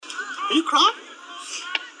Are you crying?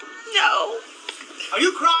 No. Are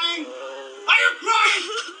you crying? Are you crying?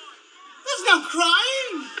 There's no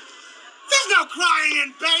crying. There's no crying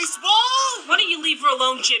in baseball. Why don't you leave her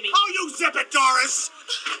alone, Jimmy? Oh, you zip it, Doris.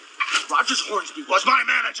 Rogers Hornsby was my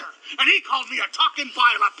manager, and he called me a talking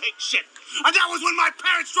pile of pig shit. And that was when my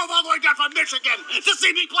parents drove all the way down from Michigan to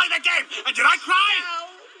see me play the game. And did I cry?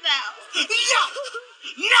 No. No!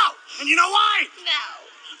 No! And you know why?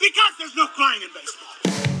 No. Because there's no crying in baseball.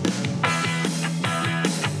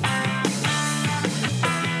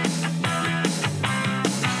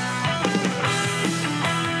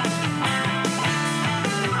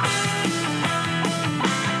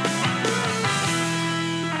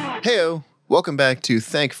 Heyo, welcome back to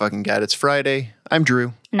Thank Fucking God It's Friday. I'm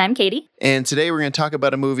Drew. And I'm Katie. And today we're going to talk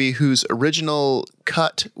about a movie whose original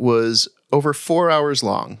cut was over 4 hours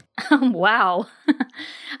long. Wow.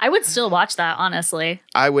 I would still watch that, honestly.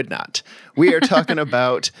 I would not. We are talking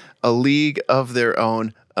about A League of Their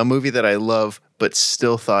Own, a movie that I love, but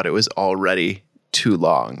still thought it was already too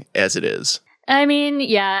long as it is. I mean,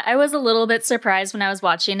 yeah, I was a little bit surprised when I was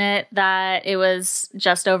watching it that it was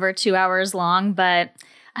just over 2 hours long, but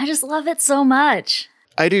I just love it so much.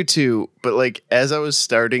 I do too, but like as I was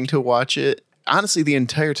starting to watch it, honestly, the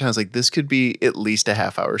entire time I was like, this could be at least a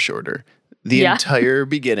half hour shorter. The entire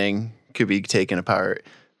beginning could be taken apart.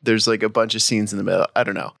 There's like a bunch of scenes in the middle. I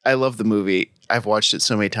don't know. I love the movie. I've watched it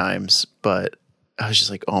so many times, but I was just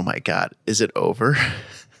like, oh my God, is it over?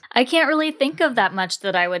 I can't really think of that much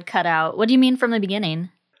that I would cut out. What do you mean from the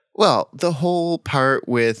beginning? Well, the whole part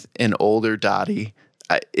with an older Dottie,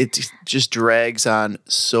 it just drags on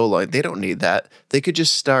so long. They don't need that. They could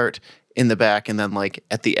just start in the back and then like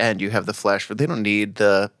at the end you have the flash for. They don't need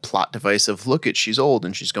the plot device of look at she's old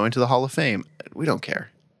and she's going to the Hall of Fame. We don't care.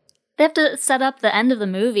 They have to set up the end of the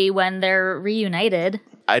movie when they're reunited.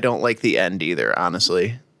 I don't like the end either,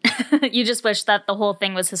 honestly. You just wish that the whole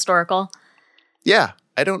thing was historical. Yeah,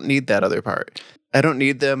 I don't need that other part. I don't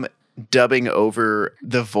need them dubbing over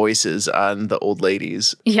the voices on the old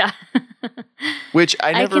ladies. Yeah. Which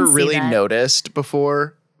I never really that. noticed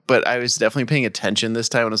before, but I was definitely paying attention this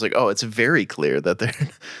time and I was like, oh, it's very clear that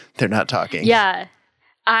they're not talking. Yeah.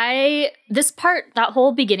 That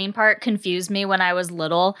whole beginning part confused me when I was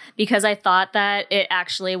little because I thought that it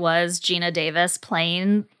actually was Gina Davis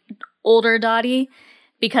playing older Dottie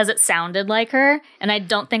because it sounded like her. And I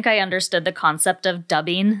don't think I understood the concept of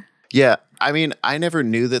dubbing. Yeah. I mean, I never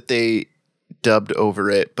knew that they dubbed over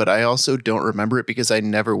it, but I also don't remember it because I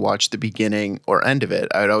never watched the beginning or end of it.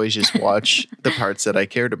 I'd always just watch the parts that I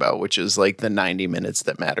cared about, which is like the 90 minutes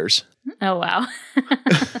that matters. Oh, wow.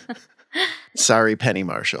 Sorry, Penny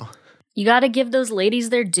Marshall. You got to give those ladies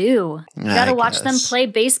their due. You got to watch them play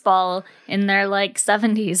baseball in their like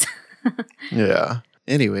 70s. Yeah.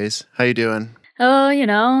 Anyways, how you doing?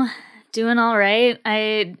 Oh, doing all right.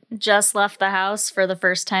 I just left the house for the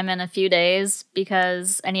first time in a few days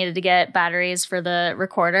because I needed to get batteries for the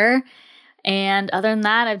recorder. And other than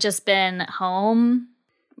that, I've just been home,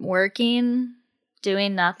 working,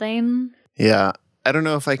 doing nothing. Yeah. I don't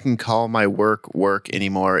know if I can call my work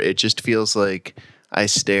anymore. It just feels like I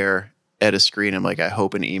stare at a screen. I'm like, I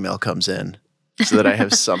hope an email comes in so that I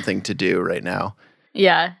have something to do right now.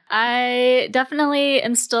 Yeah, I definitely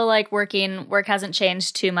am still like working. Work hasn't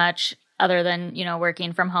changed too much other than,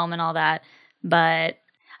 working from home and all that. But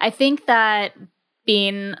I think that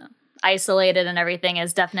being isolated and everything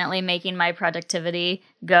is definitely making my productivity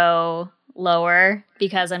go lower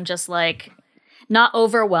because I'm just like not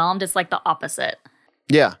overwhelmed. It's like the opposite.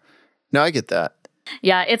 Yeah. No, I get that.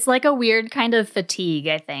 Yeah, it's like a weird kind of fatigue,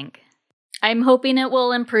 I think. I'm hoping it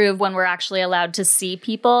will improve when we're actually allowed to see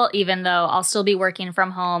people, even though I'll still be working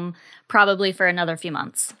from home probably for another few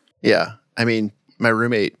months. Yeah. I mean, my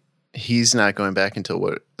roommate, he's not going back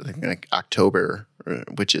until like October,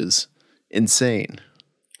 which is insane.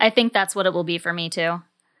 I think that's what it will be for me too.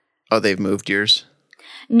 Oh, they've moved yours?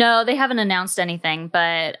 No, they haven't announced anything,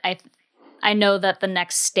 but I know that the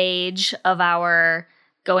next stage of our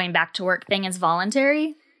going back to work thing is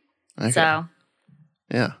voluntary. Okay. So.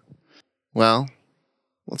 Yeah. Well,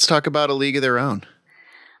 let's talk about A League of Their Own.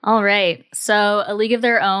 All right. So A League of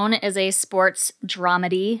Their Own is a sports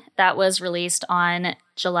dramedy that was released on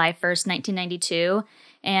July 1st, 1992,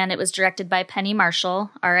 and it was directed by Penny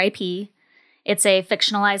Marshall, R.I.P. It's a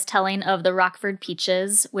fictionalized telling of the Rockford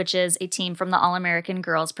Peaches, which is a team from the All-American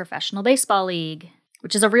Girls Professional Baseball League,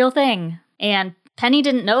 which is a real thing. And Penny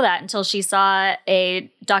didn't know that until she saw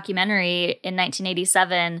a documentary in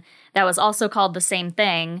 1987 that was also called the same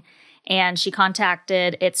thing. And she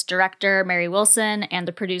contacted its director, Mary Wilson, and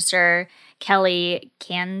the producer, Kelly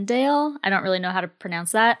Candale. I don't really know how to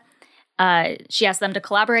pronounce that. She asked them to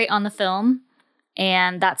collaborate on the film,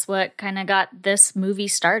 and that's what kind of got this movie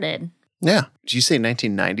started. Yeah. Did you say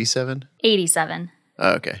 1997? 87.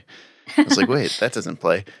 Oh, okay. I was like, wait, that doesn't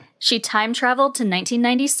play. She time traveled to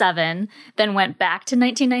 1997, then went back to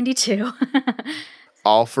 1992.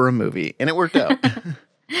 All for a movie, and it worked out.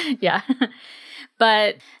 Yeah.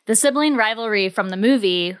 But the sibling rivalry from the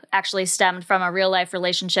movie actually stemmed from a real-life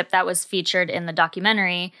relationship that was featured in the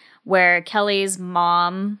documentary, where Kelly's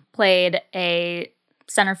mom played a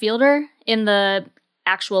center fielder in the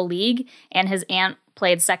actual league, and his aunt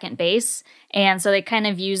played second base. And so they kind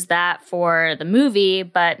of used that for the movie,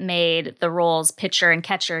 but made the roles pitcher and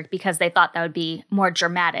catcher because they thought that would be more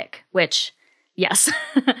dramatic, which, yes.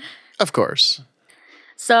 Of course.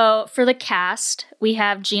 So for the cast, we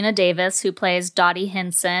have Gina Davis, who plays Dottie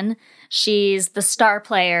Hinson. She's the star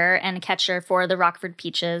player and catcher for the Rockford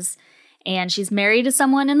Peaches. And she's married to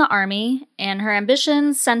someone in the Army, and her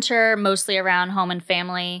ambitions center mostly around home and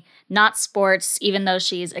family, not sports, even though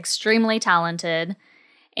she's extremely talented.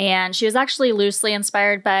 And she was actually loosely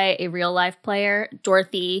inspired by a real-life player,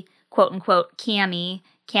 Dorothy, quote-unquote, Cammy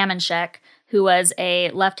Kamenchek, who was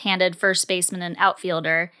a left-handed first baseman and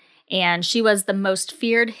outfielder, and she was the most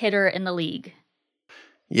feared hitter in the league.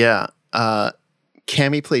 Yeah.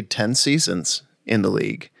 Cammy played 10 seasons in the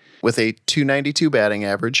league with a .292 batting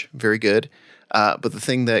average. Very good. But the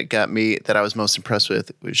thing that got me that I was most impressed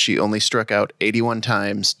with was she only struck out 81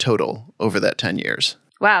 times total over that 10 years.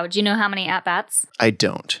 Wow. Do you know how many at-bats? I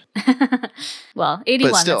don't. Well,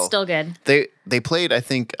 81, still, that's still good. They played, I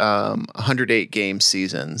think, 108 game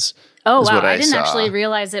seasons. Oh, wow. What I didn't saw. actually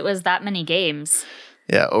realize it was that many games.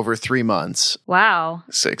 Yeah, over 3 months. Wow.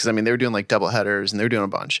 Because, I mean, they were doing like double headers and they were doing a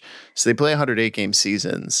bunch. So they play 108 game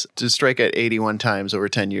seasons. To strike out 81 times over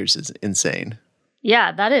 10 years is insane.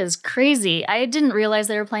 Yeah, that is crazy. I didn't realize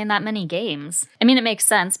they were playing that many games. I mean, it makes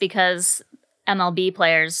sense because MLB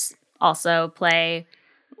players also play,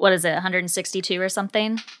 162 or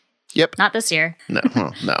something? Yep. Not this year.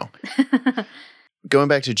 No. Going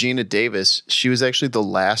back to Gina Davis, she was actually the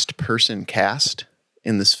last person cast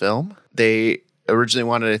in this film. They originally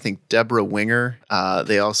wanted, I think, Deborah Winger.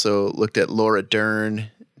 They also looked at Laura Dern,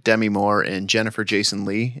 Demi Moore, and Jennifer Jason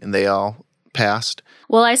Leigh, and they all passed.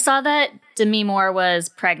 Well, I saw that Demi Moore was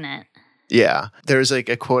pregnant. Yeah. There's like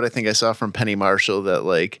a quote I think I saw from Penny Marshall that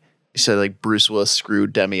like said like Bruce Willis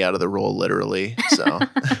screwed Demi out of the role literally. So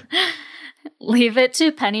Leave it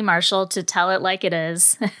to Penny Marshall to tell it like it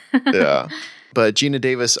is. yeah. But Gina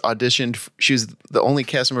Davis auditioned. She was the only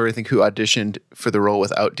cast member, I think, who auditioned for the role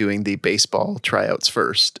without doing the baseball tryouts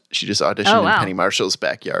first. She just auditioned in Penny Marshall's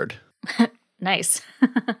backyard. Nice.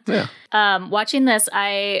 Yeah. Watching this,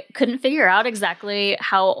 I couldn't figure out exactly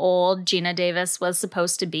how old Gina Davis was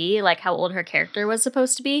supposed to be, like how old her character was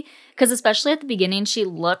supposed to be. Because especially at the beginning, she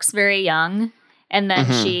looks very young. And then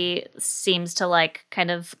she seems to like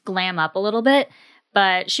kind of glam up a little bit.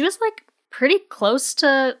 But she was like pretty close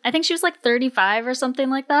to, I think she was like 35 or something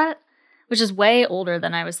like that, which is way older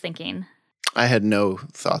than I was thinking. I had no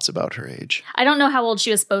thoughts about her age. I don't know how old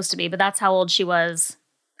she was supposed to be, but that's how old she was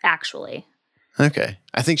actually. Okay.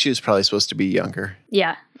 I think she was probably supposed to be younger.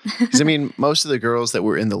 Yeah. Because, I mean, most of the girls that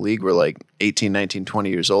were in the league were like 18, 19, 20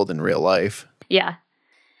 years old in real life. Yeah.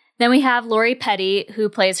 Then we have Lori Petty, who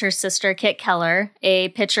plays her sister, Kit Keller, a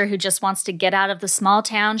pitcher who just wants to get out of the small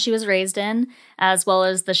town she was raised in, as well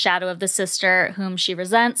as the shadow of the sister, whom she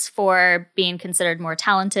resents for being considered more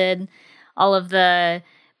talented. All of the,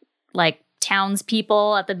 like,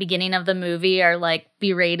 townspeople at the beginning of the movie are, like,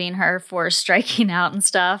 berating her for striking out and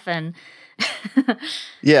stuff, and...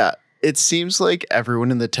 Yeah, it seems like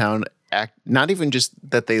everyone in the town not even just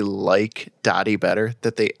that they like Dottie better,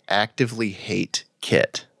 that they actively hate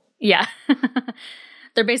Kit. Yeah.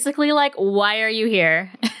 They're basically like, why are you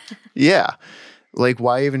here? Yeah. Like,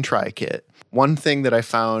 why even try, Kit? One thing that I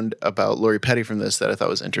found about Lori Petty from this that I thought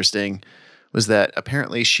was interesting was that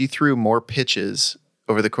apparently she threw more pitches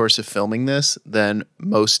over the course of filming this than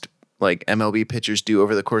most like MLB pitchers do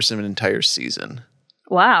over the course of an entire season.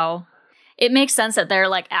 Wow. It makes sense that they're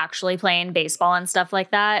like actually playing baseball and stuff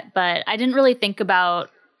like that, but I didn't really think about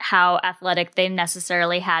how athletic they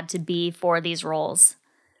necessarily had to be for these roles.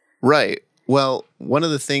 Right. Well, one of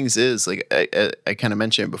the things is, like I kind of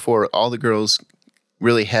mentioned before, all the girls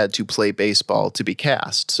really had to play baseball to be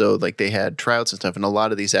cast. So, like, they had tryouts and stuff, and a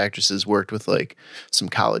lot of these actresses worked with, like, some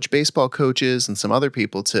college baseball coaches and some other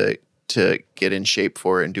people to get in shape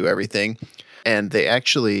for it and do everything. And they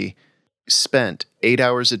actually spent 8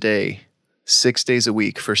 hours a day, 6 days a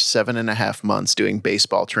week for 7.5 months doing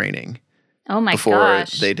baseball training. Oh, my before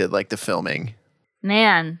gosh. they did, like, the filming.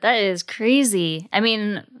 Man, that is crazy. I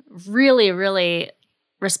mean, really, really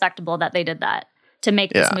respectable that they did that to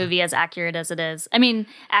make this movie as accurate as it is. I mean,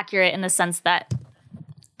 accurate in the sense that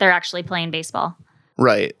they're actually playing baseball.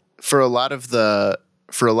 Right. For a lot of the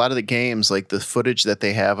games, like the footage that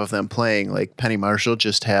they have of them playing, like Penny Marshall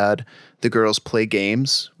just had the girls play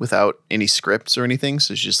games without any scripts or anything.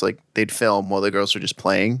 So it's just like they'd film while the girls were just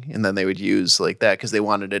playing, and then they would use like that because they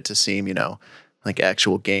wanted it to seem, like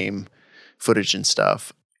actual game footage and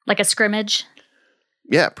stuff. Like a scrimmage?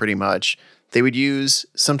 Yeah, pretty much. They would use,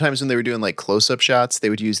 sometimes when they were doing like close-up shots, they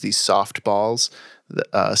would use these soft balls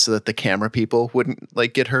so that the camera people wouldn't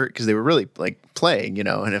like get hurt because they were really like playing,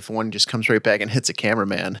 and if one just comes right back and hits a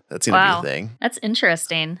cameraman, that's going to be a thing. That's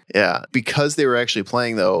interesting. Yeah. Because they were actually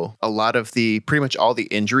playing though, a lot of pretty much all the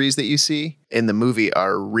injuries that you see in the movie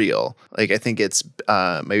are real. Like I think it's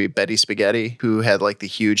maybe Betty Spaghetti who had like the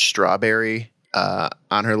huge strawberry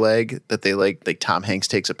on her leg that they like Tom Hanks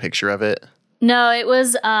takes a picture of it. No, it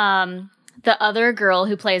was the other girl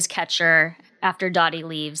who plays catcher after Dottie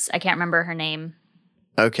leaves. I can't remember her name.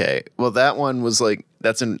 Okay. Well, that one was like,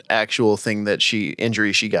 that's an actual thing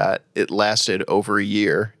injury she got. It lasted over a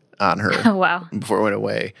year on her. Oh, wow. Before it went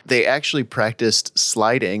away. They actually practiced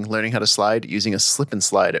sliding, learning how to slide using a slip and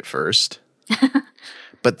slide at first.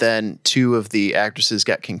 But then 2 of the actresses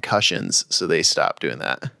got concussions, so they stopped doing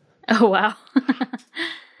that. Oh, wow.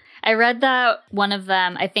 I read that one of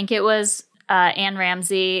them, I think it was Anne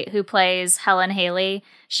Ramsey, who plays Helen Haley.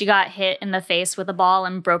 She got hit in the face with a ball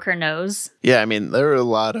and broke her nose. Yeah, I mean, there were a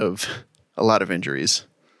lot of injuries.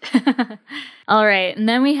 All right. And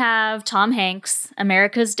then we have Tom Hanks,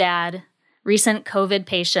 America's dad, recent COVID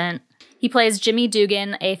patient. He plays Jimmy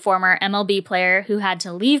Dugan, a former MLB player who had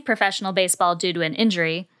to leave professional baseball due to an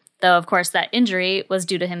injury. Though, of course, that injury was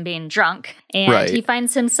due to him being drunk. And he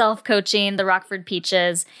finds himself coaching the Rockford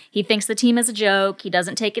Peaches. He thinks the team is a joke. He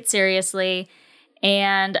doesn't take it seriously.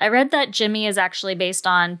 And I read that Jimmy is actually based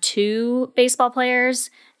on 2 baseball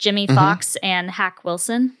players, Jimmy Fox and Hack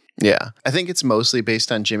Wilson. Yeah. I think it's mostly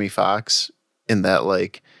based on Jimmy Fox in that,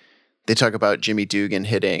 like, they talk about Jimmy Dugan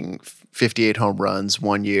hitting 58 home runs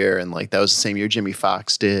one year, and, like, that was the same year Jimmy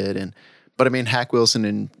Fox did. But, I mean, Hack Wilson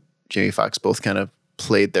and Jimmy Fox both kind of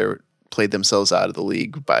played themselves out of the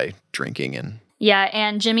league by drinking.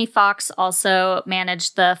 And Jimmy Fox also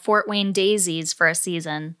managed the Fort Wayne Daisies for a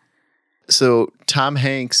season. So Tom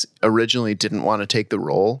Hanks originally didn't want to take the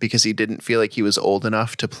role because he didn't feel like he was old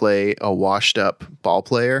enough to play a washed up ball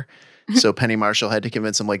player. So Penny Marshall had to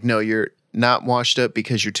convince him, like, no, you're not washed up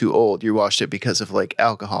because you're too old. You're washed up because of like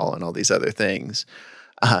alcohol and all these other things.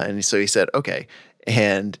 And so he said, okay.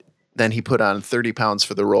 And then he put on 30 pounds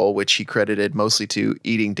for the role, which he credited mostly to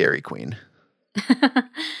eating Dairy Queen. A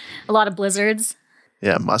lot of blizzards.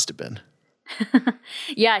 Yeah, it must have been.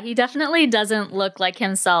 Yeah, he definitely doesn't look like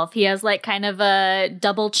himself. He has like kind of a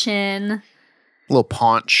double chin. A little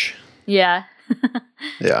paunch. Yeah.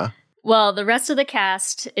 Yeah. Well, the rest of the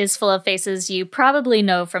cast is full of faces you probably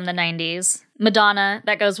know from the 90s. Madonna,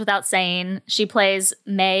 that goes without saying. She plays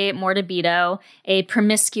May Mortabito, a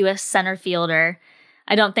promiscuous center fielder.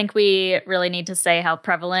 I don't think we really need to say how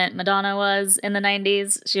prevalent Madonna was in the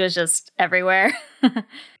 90s. She was just everywhere.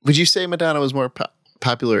 Would you say Madonna was more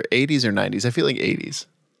popular 80s or 90s? I feel like 80s.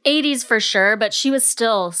 80s for sure, but she was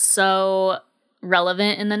still so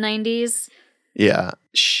relevant in the 90s. Yeah.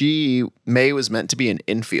 May was meant to be an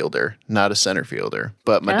infielder, not a center fielder,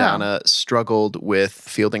 but Madonna struggled with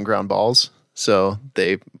fielding ground balls, so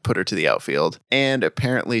they put her to the outfield. And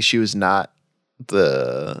apparently she was not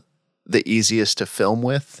the easiest to film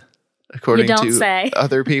with, according to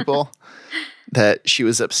other people. That she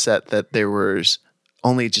was upset that there was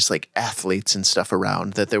only just like athletes and stuff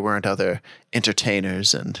around, that there weren't other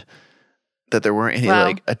entertainers, and that there weren't any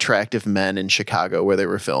like attractive men in Chicago where they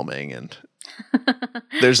were filming. And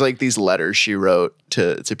there's like these letters she wrote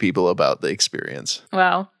to people about the experience.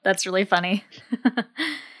 Wow, that's really funny.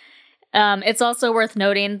 It's also worth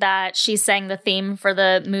noting that she sang the theme for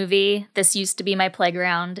the movie This Used to Be My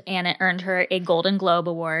Playground, and it earned her a Golden Globe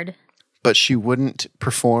Award. But she wouldn't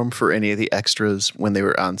perform for any of the extras when they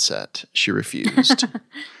were on set. She refused.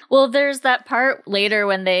 Well, there's that part later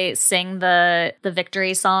when they sing the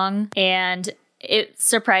victory song, and it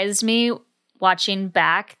surprised me watching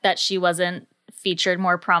back that she wasn't featured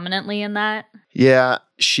more prominently in that. Yeah,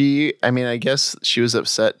 I guess she was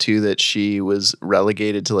upset too that she was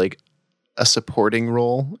relegated to like a supporting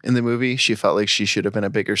role in the movie. She felt like she should have been a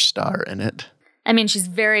bigger star in it. I mean, she's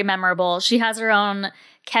very memorable. She has her own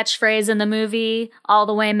catchphrase in the movie, "All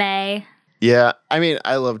the way May." Yeah, I mean,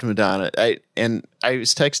 I loved Madonna. I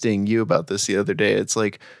was texting you about this the other day. It's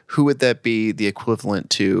like, who would that be the equivalent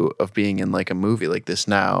to of being in like a movie like this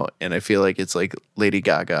now? And I feel like it's like Lady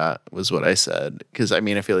Gaga was what I said. Because I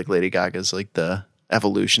mean, I feel like Lady Gaga is like the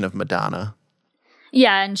evolution of Madonna.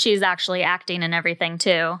 Yeah, and she's actually acting and everything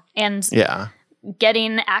too. And Yeah.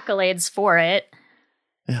 getting accolades for it.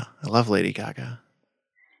 Yeah, I love Lady Gaga.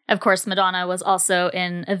 Of course, Madonna was also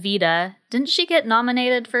in Evita. Didn't she get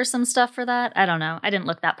nominated for some stuff for that? I don't know. I didn't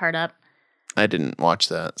look that part up. I didn't watch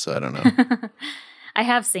that, so I don't know. I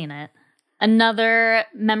have seen it. Another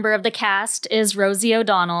member of the cast is Rosie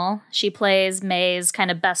O'Donnell. She plays May's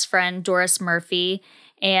kind of best friend, Doris Murphy.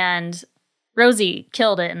 And Rosie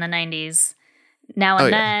killed it in the 90s. Now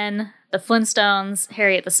and Then, The Flintstones,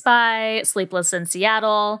 Harriet the Spy, Sleepless in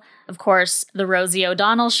Seattle, of course, The Rosie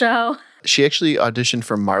O'Donnell Show. She actually auditioned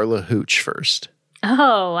for Marla Hooch first.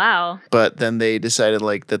 Oh, wow. But then they decided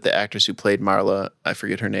like that the actress who played Marla, I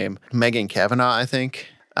forget her name, Megan Cavanaugh, I think.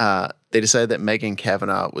 They decided that Megan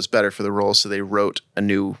Cavanaugh was better for the role, so they wrote a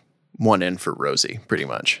new one in for Rosie, pretty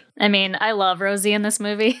much. I mean, I love Rosie in this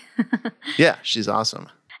movie. Yeah, she's awesome.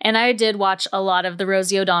 And I did watch a lot of the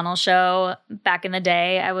Rosie O'Donnell Show back in the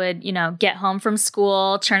day. I would, get home from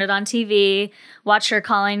school, turn it on TV, watch her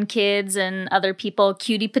calling kids and other people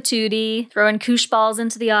cutie patootie, throwing koosh balls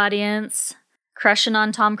into the audience, crushing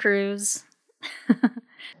on Tom Cruise.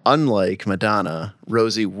 Unlike Madonna,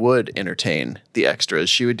 Rosie would entertain the extras.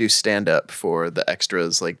 She would do stand-up for the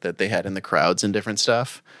extras like that they had in the crowds and different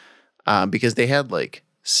stuff. Because they had like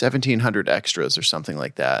 1,700 extras or something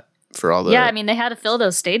like that. For all the Yeah, I mean, they had to fill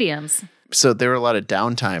those stadiums. So there were a lot of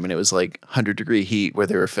downtime, and it was like 100-degree heat where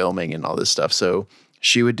they were filming and all this stuff. So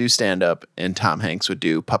she would do stand-up, and Tom Hanks would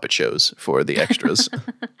do puppet shows for the extras.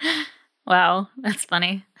 Wow, that's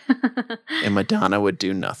funny. And Madonna would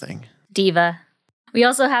do nothing. Diva. We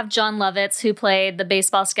also have John Lovitz, who played the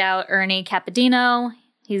baseball scout Ernie Capadino.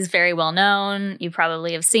 He's very well known. You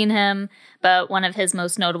probably have seen him. But one of his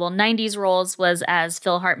most notable 90s roles was as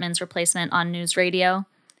Phil Hartman's replacement on News Radio.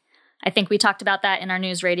 I think we talked about that in our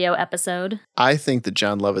News Radio episode. I think that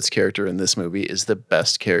John Lovett's character in this movie is the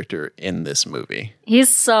best character in this movie. He's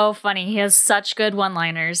so funny. He has such good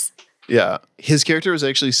one-liners. Yeah. His character was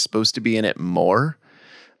actually supposed to be in it more,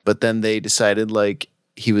 but then they decided like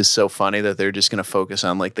he was so funny that they're just going to focus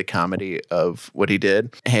on like the comedy of what he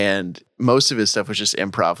did. And most of his stuff was just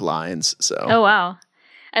improv lines. So. Oh, wow.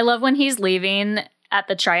 I love when he's leaving at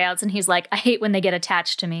the tryouts and he's like, I hate when they get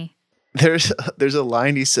attached to me. There's a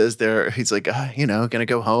line he says there. He's like, gonna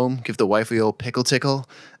go home, give the wife the old pickle tickle.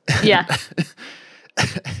 Yeah.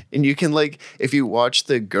 And you can like, if you watch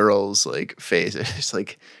the girl's like face, it's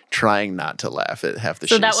like trying not to laugh at half the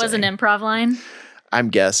shit. So that was an improv line? I'm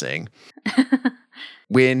guessing.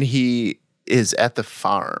 When he is at the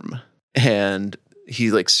farm and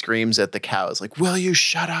he like screams at the cows, like, will you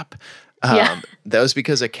shut up? Yeah. That was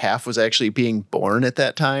because a calf was actually being born at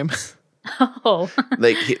that time. Oh.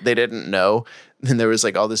 Like they didn't know. Then there was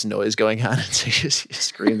like all this noise going on, and so he just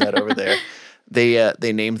screamed that over there.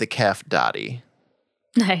 They named the calf Dottie.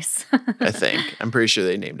 Nice. I think. I'm pretty sure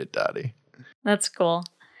they named it Dottie. That's cool.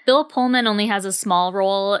 Bill Pullman only has a small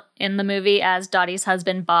role in the movie as Dottie's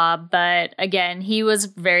husband, Bob, but again, he was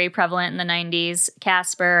very prevalent in the 90s.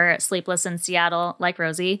 Casper, Sleepless in Seattle, like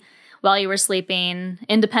Rosie, While You Were Sleeping,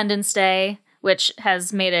 Independence Day, which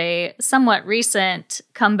has made a somewhat recent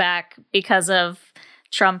comeback because of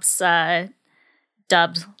Trump's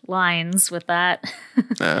dubbed lines with that.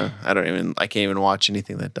 I can't even watch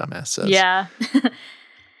anything that dumbass says. Yeah.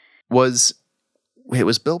 Was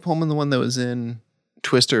Bill Pullman the one that was in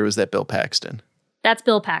Twister, or was that Bill Paxton? That's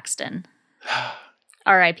Bill Paxton.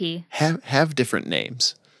 R.I.P. Have different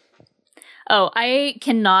names. Oh, I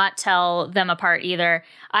cannot tell them apart either.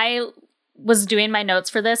 I was doing my notes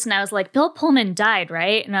for this and I was like, Bill Pullman died,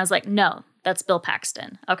 right? And I was like, no, that's Bill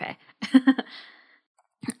Paxton. Okay.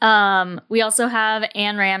 We also have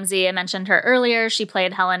Anne Ramsey. I mentioned her earlier. She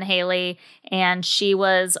played Helen Haley, and she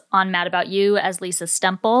was on Mad About You as Lisa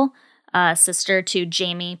Stemple, sister to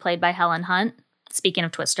Jamie, played by Helen Hunt. Speaking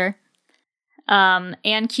of Twister.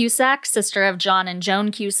 Anne Cusack, sister of John and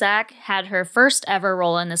Joan Cusack, had her first ever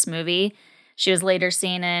role in this movie. She was later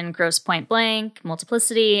seen in Grosse Point Blank,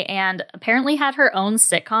 Multiplicity, and apparently had her own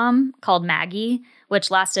sitcom called Maggie,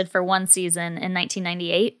 which lasted for one season in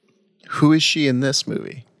 1998. Who is she in this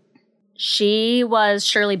movie? She was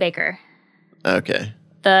Shirley Baker. Okay.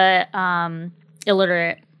 The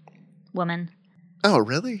illiterate woman. Oh,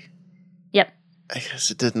 really? Yep. I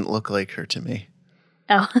guess it didn't look like her to me.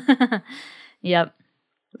 Oh, yep.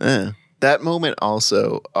 That moment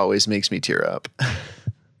also always makes me tear up. I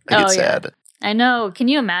get sad. I know. Can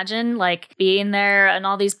you imagine like being there and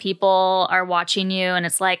all these people are watching you and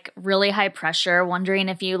it's like really high pressure, wondering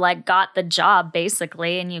if you like got the job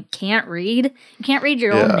basically and you can't read? You can't read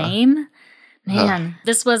your own name? Man,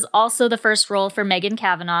 this was also the first role for Megan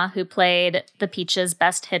Cavanaugh, who played the Peaches'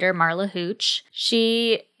 best hitter, Marla Hooch.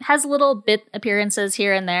 She has little bit appearances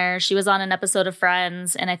here and there. She was on an episode of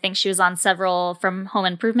Friends, and I think she was on several from Home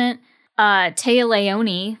Improvement. Téa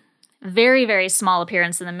Leoni, very, very small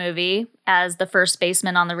appearance in the movie as the first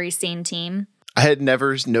baseman on the Racine team. I had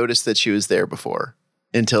never noticed that she was there before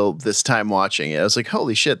until this time watching it. I was like,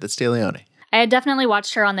 holy shit, that's Téa Leoni. I had definitely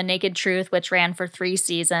watched her on The Naked Truth, which ran for 3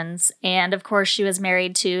 seasons. And of course, she was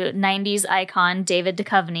married to 90s icon David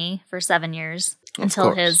Duchovny for 7 years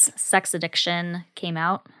until his sex addiction came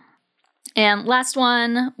out. And last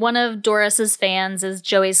one of Doris's fans is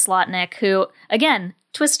Joey Slotnick, who, again,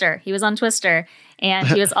 Twister. He was on Twister. And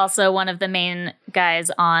he was also one of the main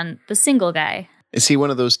guys on The Single Guy. Is he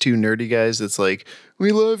one of those 2 nerdy guys that's like,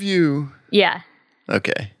 we love you? Yeah.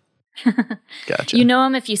 Okay. Gotcha. You know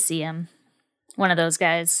him if you see him. One of those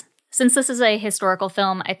guys. Since this is a historical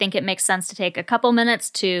film, I think it makes sense to take a couple minutes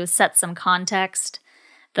to set some context.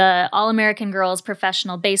 The All-American Girls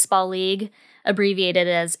Professional Baseball League, abbreviated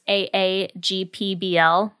as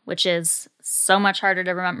AAGPBL, which is so much harder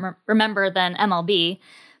to remember than MLB,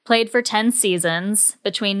 played for 10 seasons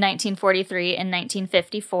between 1943 and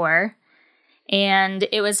 1954. And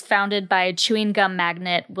it was founded by chewing gum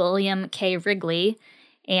magnate William K. Wrigley,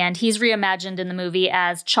 and he's reimagined in the movie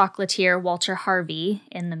as chocolatier Walter Harvey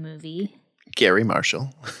in the movie. Gary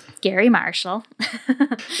Marshall. Gary Marshall.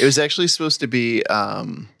 It was actually supposed to be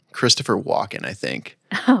Christopher Walken, I think.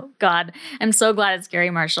 Oh, God. I'm so glad it's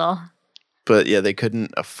Gary Marshall. But yeah, they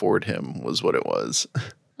couldn't afford him was what it was.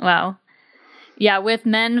 Wow. Yeah, with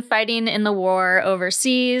men fighting in the war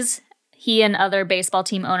overseas, he and other baseball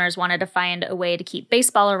team owners wanted to find a way to keep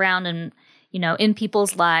baseball around and in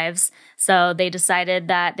people's lives. So they decided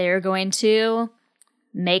that they were going to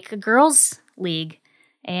make a girls' league.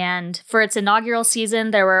 And for its inaugural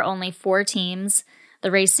season, there were only 4 teams: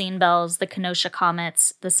 the Racine Bells, the Kenosha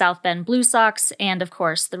Comets, the South Bend Blue Sox, and of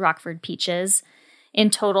course, the Rockford Peaches. In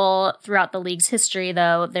total, throughout the league's history,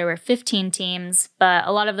 though, there were 15 teams, but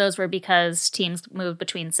a lot of those were because teams moved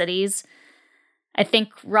between cities. I think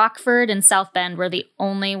Rockford and South Bend were the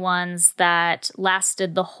only ones that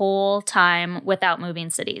lasted the whole time without moving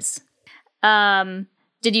cities.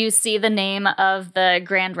 Did you see the name of the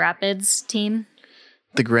Grand Rapids team?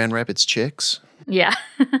 The Grand Rapids Chicks? Yeah.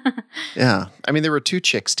 Yeah. I mean, there were 2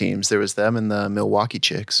 Chicks teams. There was them and the Milwaukee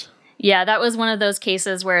Chicks. Yeah, that was one of those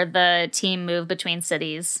cases where the team moved between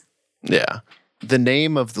cities. Yeah. The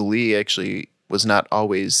name of the league actually was not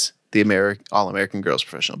always the All-American Girls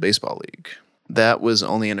Professional Baseball League. That was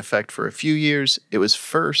only in effect for a few years. It was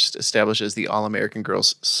first established as the All-American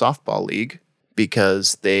Girls Softball League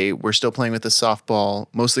because they were still playing with the softball.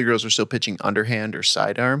 Most of the girls were still pitching underhand or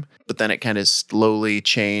sidearm, but then it kind of slowly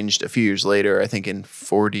changed a few years later. I think in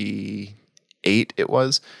 48 it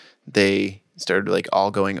was. They started like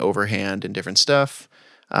all going overhand and different stuff.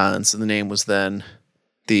 And so the name was then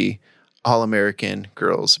the All-American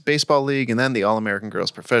Girls Baseball League, and then the All-American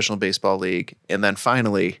Girls Professional Baseball League, and then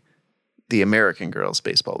finally the American Girls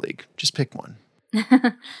Baseball League. Just pick one.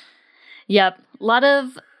 Yep. A lot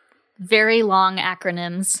of very long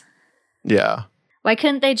acronyms. Yeah. Why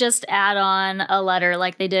couldn't they just add on a letter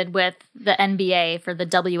like they did with the NBA for the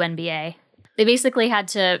WNBA? They basically had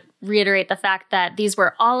to reiterate the fact that these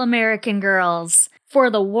were all-American girls for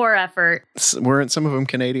the war effort. Weren't some of them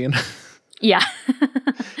Canadian? Yeah.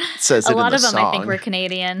 It says it a lot in the of them, song. I think, were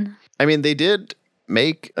Canadian. I mean, they did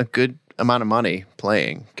make a good amount of money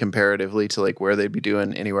playing comparatively to like where they'd be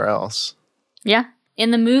doing anywhere else. Yeah.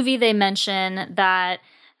 In the movie, they mention that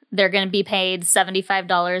they're going to be paid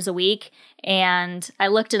 $75 a week. And I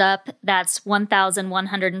looked it up. That's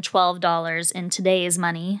 $1,112 in today's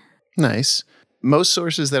money. Nice. Most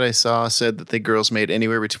sources that I saw said that the girls made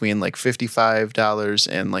anywhere between like $55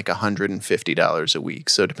 and like $150 a week.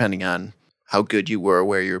 So depending on how good you were,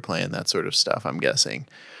 where you were playing, that sort of stuff, I'm guessing.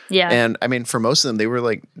 Yeah. And I mean, for most of them, they were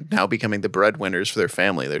like now becoming the breadwinners for their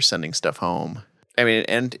family. They're sending stuff home. I mean,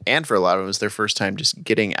 and for a lot of them, it was their first time just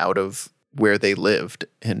getting out of where they lived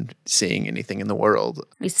and seeing anything in the world.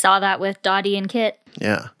 We saw that with Dottie and Kit.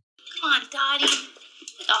 Yeah. Come on, Dottie.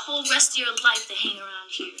 Like the whole rest of your life to hang around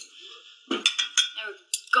here. Never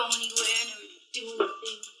go anywhere, never do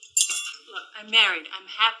anything. Look, I'm married. I'm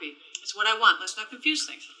happy. It's what I want. Let's not confuse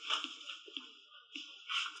things.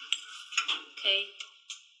 Okay.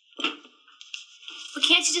 But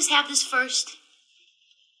can't you just have this first?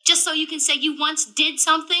 Just so you can say you once did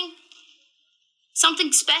something?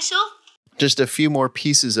 Something special? Just a few more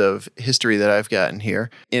pieces of history that I've gotten here.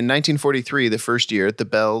 In 1943, the first year, the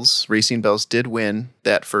Bells, Racing Bells, did win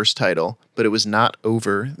that first title, but it was not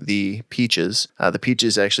over the Peaches. The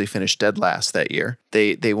Peaches actually finished dead last that year.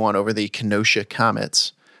 They won over the Kenosha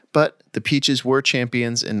Comets, but the Peaches were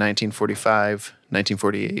champions in 1945,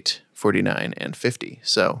 1948, 49, and 50.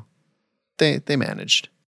 So they managed.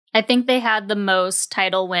 I think they had the most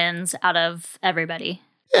title wins out of everybody.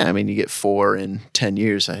 Yeah, I mean, you get 4 in 10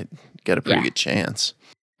 years. I got a pretty good chance.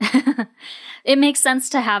 It makes sense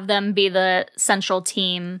to have them be the central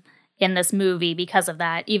team in this movie because of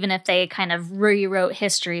that, even if they kind of rewrote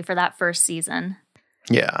history for that first season.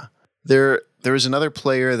 Yeah. There was another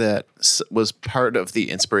player that was part of the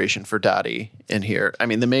inspiration for Dottie in here. I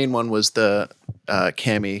mean, the main one was the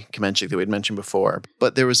Cami Kamenchik that we'd mentioned before.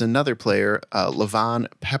 But there was another player, Lavon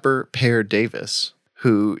Pepper Pear Davis,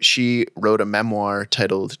 who she wrote a memoir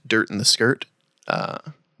titled Dirt in the Skirt,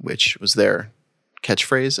 which was their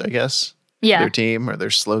catchphrase, I guess. Yeah. Their team or their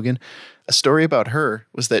slogan. A story about her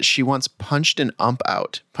was that she once punched an ump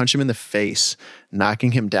out, punched him in the face,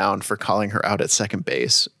 knocking him down for calling her out at second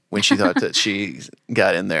base when she thought that she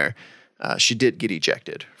got in there. She did get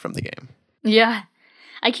ejected from the game. Yeah.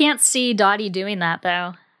 I can't see Dottie doing that,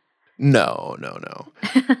 though. No.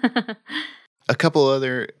 A couple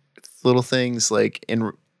other little things, like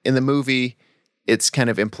in the movie, it's kind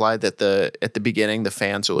of implied that at the beginning, the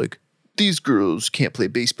fans are like, these girls can't play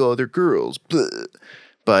baseball, they're girls. Blah.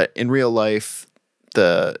 But in real life,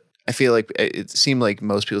 I feel like it seemed like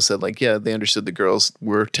most people said, like, yeah, they understood the girls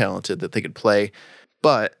were talented, that they could play.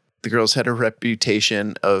 But the girls had a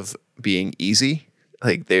reputation of being easy.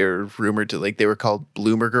 Like, they're rumored to, like, they were called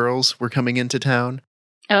Bloomer Girls were coming into town.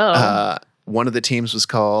 Oh. One of the teams was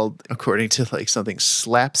called, according to, like, something,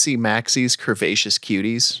 Slapsy Maxie's Curvaceous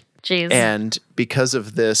Cuties. Jeez. And because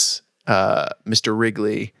of this, Mr.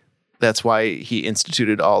 Wrigley, that's why he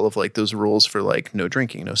instituted all of, like, those rules for, like, no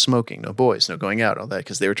drinking, no smoking, no boys, no going out, all that,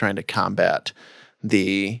 because they were trying to combat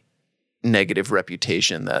the negative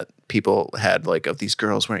reputation that people had, like, of these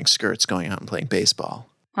girls wearing skirts going out and playing baseball.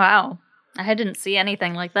 Wow. I didn't see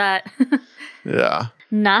anything like that. Yeah.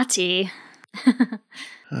 Naughty.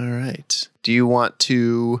 All right. Do you want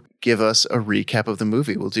to give us a recap of the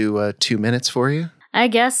movie? We'll do 2 minutes for you. I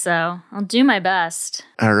guess so. I'll do my best.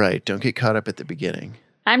 All right. Don't get caught up at the beginning.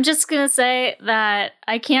 I'm just going to say that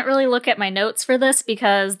I can't really look at my notes for this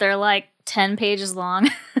because they're like 10 pages long.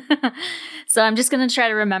 So I'm just going to try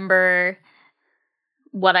to remember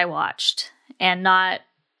what I watched and not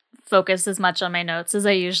focus as much on my notes as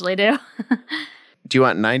I usually do. Do you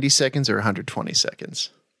want 90 seconds or 120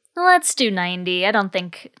 seconds? Let's do 90. I don't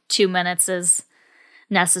think 2 minutes is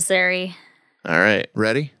necessary. All right.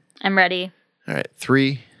 Ready? I'm ready. All right.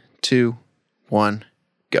 3, 2, 1,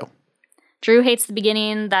 go. Drew Hates the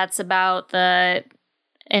Beginning. That's about the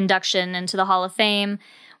induction into the Hall of Fame.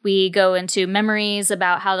 We go into memories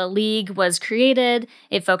about how the league was created.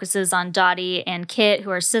 It focuses on Dottie and Kit, who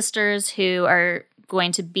are sisters, who are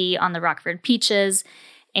going to be on the Rockford Peaches.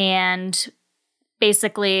 And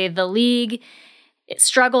basically the league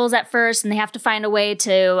struggles at first, and they have to find a way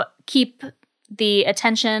to keep the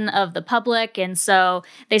attention of the public. And so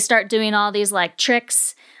they start doing all these like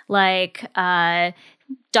tricks, like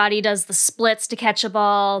Dottie does the splits to catch a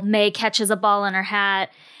ball. May catches a ball in her hat.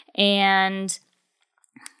 And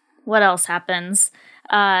what else happens?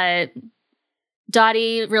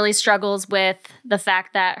 Dottie really struggles with the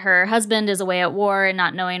fact that her husband is away at war and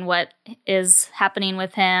not knowing what is happening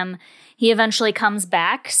with him. He eventually comes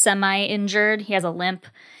back semi-injured. He has a limp,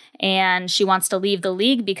 and she wants to leave the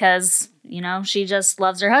league because, you know, she just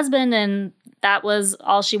loves her husband and that was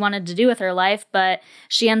all she wanted to do with her life. But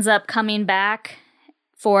she ends up coming back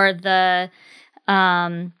for the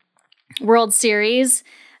World Series.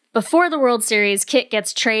 Before the World Series, Kit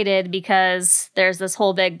gets traded because there's this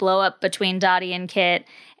whole big blow up between Dottie and Kit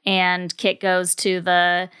goes to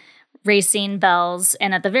the Racing Bells.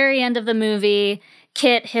 And at the very end of the movie,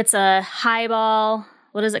 Kit hits a high ball.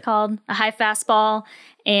 What is it called? A high fastball,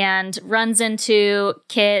 and runs into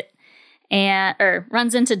Dottie, and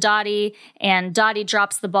Dottie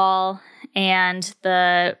drops the ball, and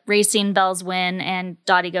the Racing Bells win, and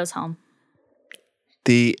Dottie goes home.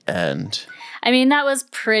 The end. I mean, that was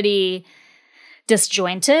pretty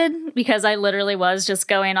disjointed because I literally was just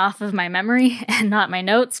going off of my memory and not my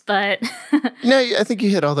notes, but... No, I think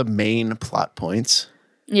you hit all the main plot points.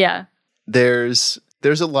 Yeah. There's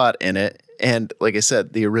a lot in it. And like I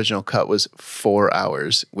said, the original cut was 4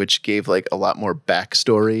 hours, which gave like a lot more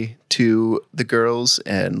backstory to the girls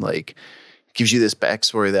and like gives you this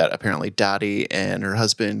backstory that apparently Dottie and her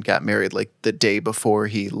husband got married like the day before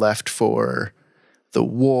he left for the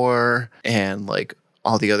war and like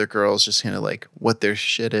all the other girls just kind of like what their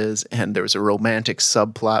shit is. And there was a romantic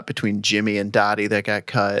subplot between Jimmy and Dottie that got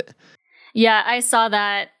cut. Yeah, I saw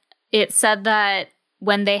that. It said that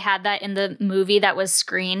when they had that in the movie that was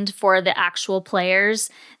screened for the actual players,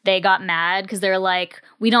 they got mad because they're like,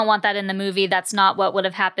 we don't want that in the movie. That's not what would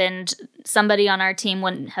have happened. Somebody on our team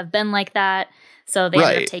wouldn't have been like that. So they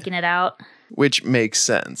ended up taking it out. Which makes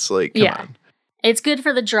sense. Like, come on. It's good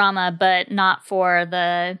for the drama, but not for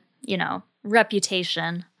the,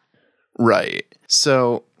 reputation. Right.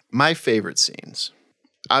 So my favorite scenes,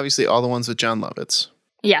 obviously all the ones with Jon Lovitz.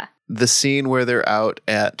 Yeah. The scene where they're out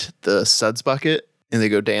at the Suds bucket and they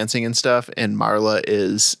go dancing and stuff, and Marla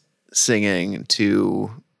is singing to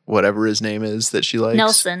whatever his name is that she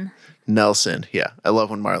likes. Nelson. Yeah. I love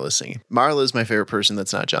when Marla's singing. Marla is my favorite person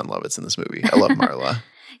that's not Jon Lovitz in this movie. I love Marla.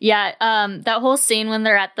 Yeah. That whole scene when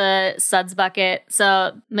they're at the Suds bucket.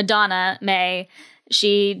 So Madonna, May,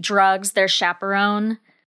 she drugs their chaperone.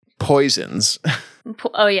 Poisons.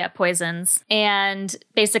 Poisons. And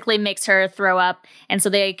basically makes her throw up. And so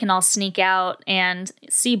they can all sneak out and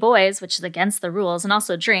see boys, which is against the rules, and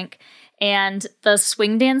also drink. And the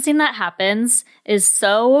swing dancing that happens is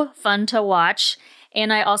so fun to watch.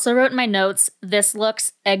 And I also wrote in my notes, this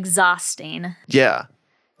looks exhausting. Yeah.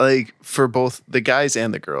 Like, for both the guys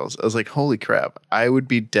and the girls, I was like, holy crap, I would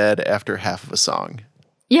be dead after half of a song.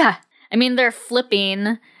 Yeah. I mean, they're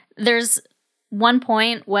flipping. There's one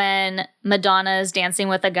point when Madonna is dancing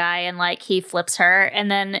with a guy and like he flips her. And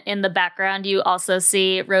then in the background, you also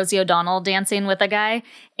see Rosie O'Donnell dancing with a guy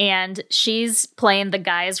and she's playing the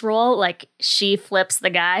guy's role. Like she flips the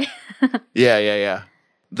guy. Yeah.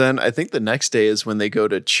 Then I think the next day is when they go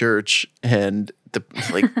to church and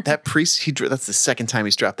that priest, that's the second time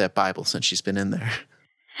he's dropped that Bible since she's been in there.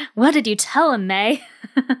 What did you tell him, May?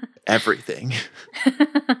 Everything.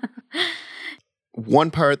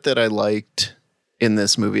 One part that I liked in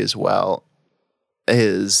this movie as well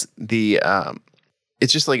is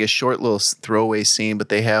it's just like a short little throwaway scene, but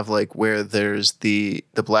they have like where there's the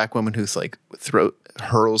black woman who's like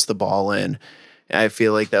hurls the ball in. And I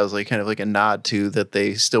feel like that was like kind of like a nod to that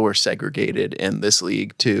they still were segregated in this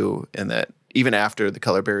league too, and that even after the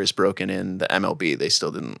color barrier is broken in the MLB, they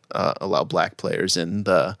still didn't allow black players in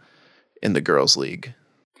the girls' league.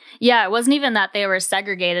 Yeah, it wasn't even that they were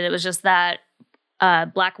segregated. It was just that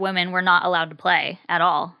black women were not allowed to play at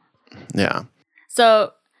all. Yeah.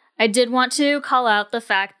 So I did want to call out the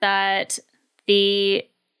fact that the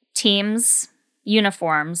team's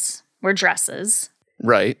uniforms were dresses.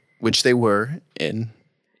 Right, which they were in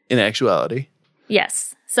actuality.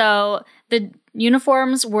 Yes. So the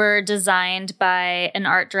uniforms were designed by an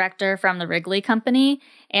art director from the Wrigley Company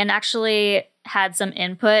and actually had some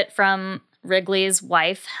input from Wrigley's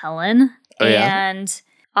wife, Helen. Oh, yeah? And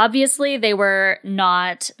obviously they were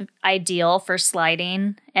not ideal for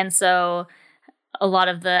sliding. And so a lot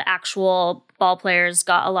of the actual ball players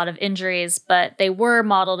got a lot of injuries, but they were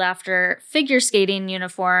modeled after figure skating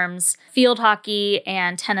uniforms, field hockey,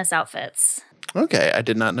 and tennis outfits. Okay, I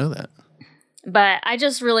did not know that. But I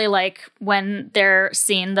just really like when they're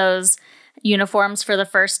seeing those uniforms for the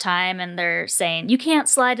first time and they're saying, you can't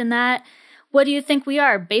slide in that. What do you think we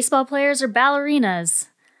are, baseball players or ballerinas?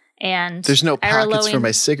 And there's no pockets for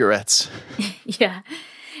my cigarettes. Yeah.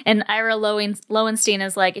 And Ira Lowenstein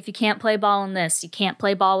is like, if you can't play ball in this, you can't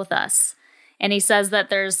play ball with us. And he says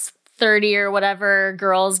that there's 30 or whatever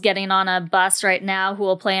girls getting on a bus right now who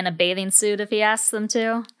will play in a bathing suit if he asks them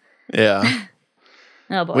to. Yeah.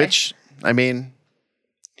 Oh, boy. Which, I mean,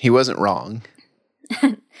 he wasn't wrong.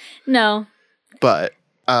 No. But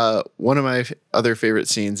one of my other favorite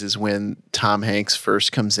scenes is when Tom Hanks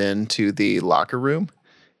first comes into the locker room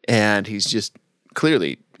and he's just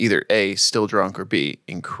clearly either A, still drunk, or B,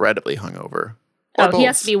 incredibly hungover. Oh, he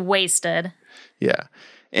has to be wasted. Yeah.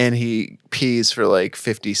 And he pees for like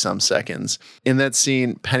 50 some seconds. In that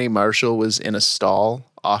scene, Penny Marshall was in a stall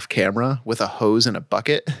off camera with a hose and a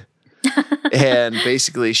bucket. And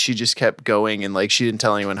basically she just kept going and like she didn't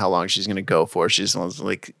tell anyone how long she's going to go for. She just wants to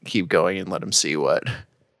like keep going and let him see what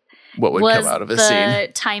would come out of a scene. Was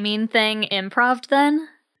the timing thing improv then?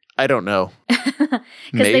 I don't know. Because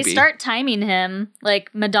they start timing him.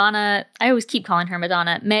 Like Madonna, I always keep calling her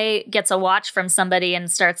Madonna. May gets a watch from somebody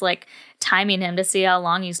and starts like timing him to see how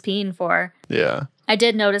long he's peeing for. Yeah. I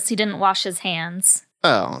did notice he didn't wash his hands.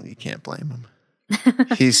 Oh, you can't blame him.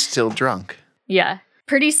 He's still drunk. Yeah.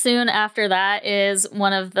 Pretty soon after that is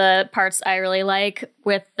one of the parts I really like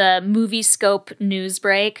with the Movie Scope news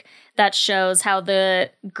break that shows how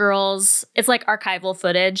the girls, it's like archival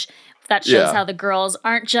footage that shows how the girls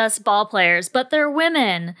aren't just ball players, but they're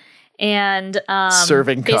women. And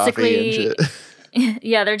serving coffee and shit.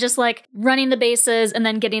 Yeah, they're just like running the bases and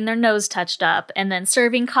then getting their nose touched up and then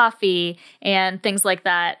serving coffee and things like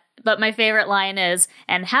that. But my favorite line is,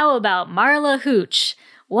 "And how about Marla Hooch?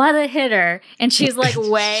 What a hitter." And she's like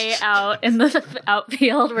way out in the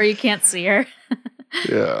outfield where you can't see her.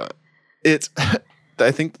 Yeah.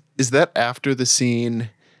 I think, is that after the scene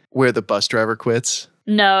where the bus driver quits?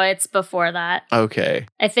 No, it's before that. Okay.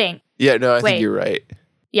 I think. Yeah, no, I Wait. think you're right.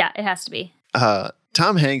 Yeah, it has to be.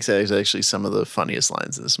 Tom Hanks has actually some of the funniest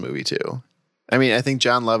lines in this movie, too. I mean, I think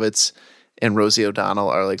John Lovitz and Rosie O'Donnell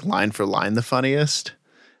are like line for line the funniest.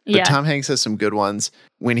 But Yeah. Tom Hanks has some good ones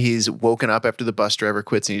when he's woken up after the bus driver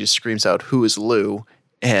quits and he just screams out, "Who is Lou?"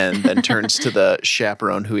 And then turns to the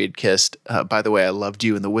chaperone who he had kissed. "By the way, I loved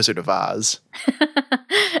you in The Wizard of Oz."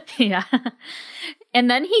 Yeah. And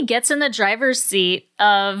then he gets in the driver's seat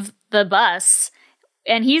of the bus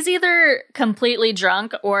and he's either completely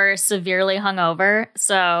drunk or severely hungover.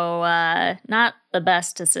 So not the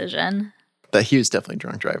best decision. But he was definitely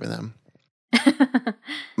drunk driving them.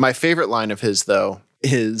 My favorite line of his, though,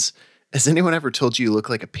 is, "Has anyone ever told you look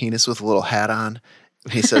like a penis with a little hat on?"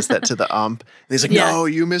 He says that to the ump. And he's like, Yeah. "No,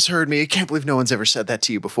 you misheard me. I can't believe no one's ever said that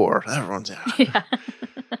to you before." Everyone's Yeah.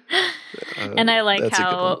 And I like that's a good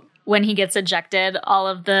how one. when he gets ejected, all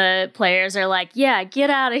of the players are like, "Yeah, get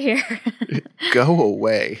out of here." Go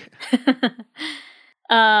away.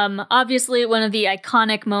 Obviously, one of the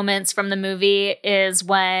iconic moments from the movie is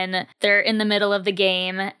when they're in the middle of the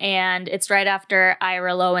game, and it's right after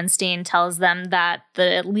Ira Lowenstein tells them that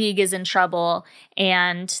the league is in trouble,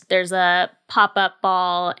 and there's a pop-up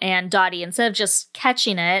ball, and Dottie, instead of just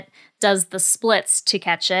catching it, does the splits to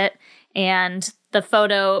catch it, and the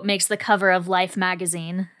photo makes the cover of Life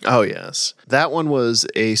magazine. Oh, yes. That one was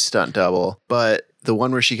a stunt double, but the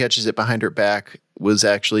one where she catches it behind her back was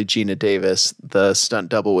actually Gina Davis. The stunt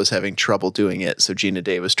double was having trouble doing it, so Gina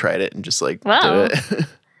Davis tried it and just like Wow. did it.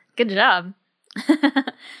 Good job.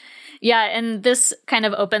 Yeah, and this kind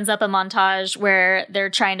of opens up a montage where they're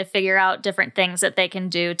trying to figure out different things that they can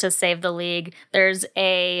do to save the league. There's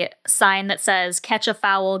a sign that says, "Catch a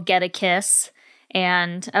foul, get a kiss."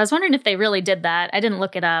 And I was wondering if they really did that. I didn't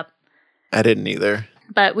look it up. I didn't either.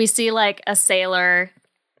 But we see like a sailor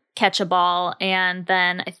catch a ball, and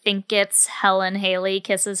then I think it's Helen Haley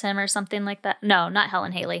kisses him or something like that. No, not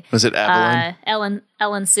Helen Haley. Was it Evelyn?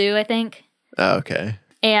 Ellen Sue, I think. Oh, okay.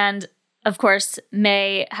 And of course,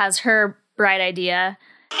 May has her bright idea.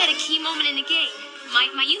 I had a key moment in the game.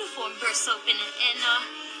 My uniform bursts open and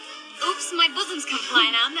oops, my bosoms come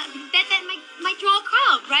flying out. That might draw a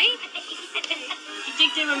crowd, right? You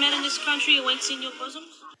think there were men in this country who ain't seen your bosoms?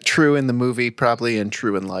 True in the movie, probably, and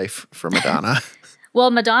true in life for Madonna. Well,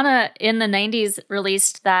 Madonna in the 90s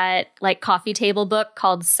released that like coffee table book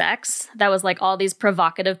called Sex. That was like all these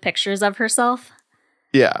provocative pictures of herself.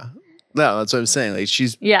 Yeah. No, that's what I'm saying. Like,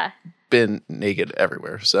 she's Yeah. been naked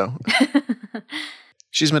everywhere, so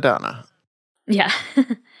she's Madonna. Yeah.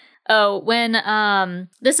 Oh, when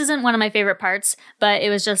this isn't one of my favorite parts, but it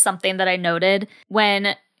was just something that I noted.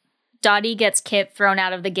 When Dottie gets Kit thrown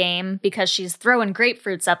out of the game because she's throwing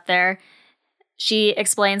grapefruits up there, she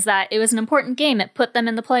explains that it was an important game. It put them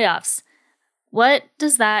in the playoffs. What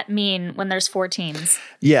does that mean when there's 4 teams?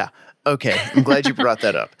 Yeah. Okay. I'm glad you brought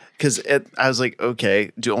that up. Because I was like,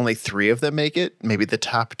 okay, do only 3 of them make it? Maybe the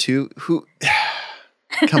top 2? Who?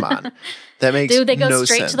 Come on. That makes Do they go no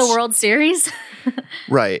straight sense. to the World Series?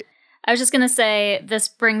 Right. I was just going to say, this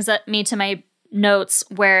brings me to my notes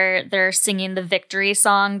where they're singing the victory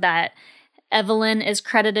song that Evelyn is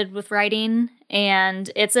credited with writing. And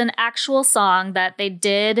it's an actual song that they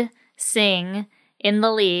did sing in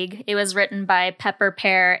the league. It was written by Pepper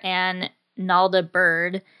Pear and Nalda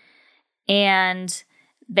Bird. And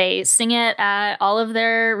they sing it at all of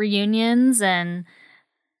their reunions, and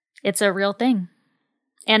it's a real thing.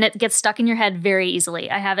 And it gets stuck in your head very easily.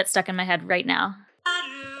 I have it stuck in my head right now.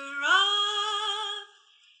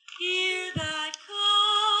 Hear that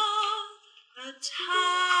call. The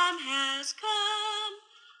time has come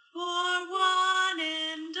for one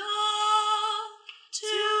and all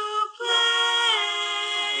to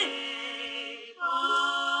play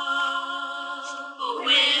ball.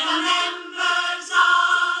 We're the members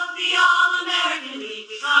of the All-American League.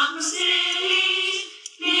 We come from cities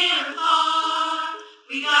near and far.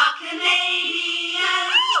 We got Canadian,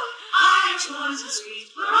 Irish, Norse, and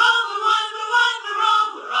Swedes. We're all for one, we're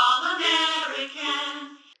all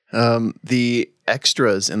American. The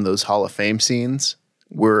extras in those Hall of Fame scenes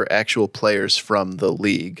were actual players from the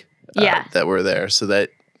league that were there. So that,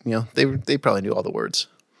 you know, they probably knew all the words.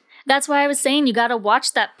 That's why I was saying you got to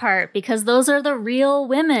watch that part, because those are the real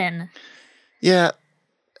women. Yeah.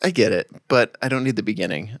 I get it, but I don't need the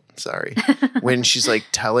beginning. Sorry. When she's like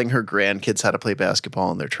telling her grandkids how to play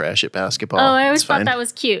basketball and they're trash at basketball. Oh, I always it's thought fine. that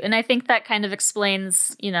was cute. And I think that kind of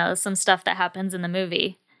explains, some stuff that happens in the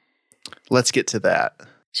movie. Let's get to that.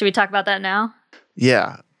 Should we talk about that now?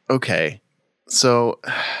 Yeah. Okay. So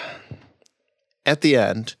at the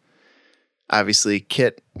end, obviously,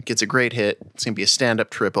 Kit gets a great hit. It's going to be a stand-up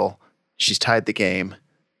triple. She's tied the game.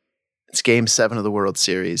 It's Game 7 of the World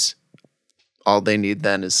Series. All they need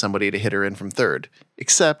then is somebody to hit her in from third.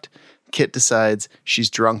 Except Kit decides she's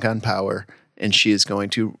drunk on power and she is going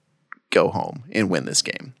to go home and win this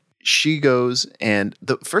game. She goes and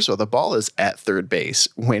first of all, the ball is at third base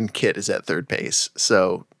when Kit is at third base.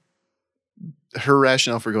 So her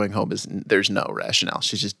rationale for going home is there's no rationale.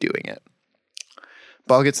 She's just doing it.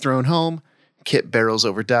 Ball gets thrown home. Kit barrels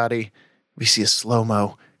over Dottie. We see a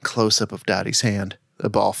slow-mo close-up of Dottie's hand. The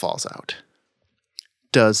ball falls out.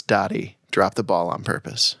 Does Dottie drop the ball on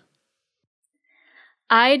purpose?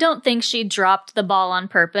 I don't think she dropped the ball on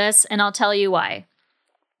purpose, and I'll tell you why.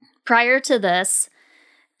 Prior to this,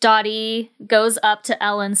 Dottie goes up to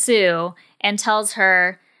Ellen Sue and tells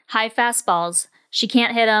her, high fastballs, she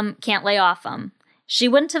can't hit them, can't lay off them. She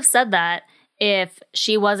wouldn't have said that if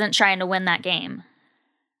she wasn't trying to win that game.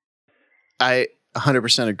 I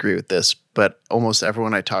 100% agree with this, but almost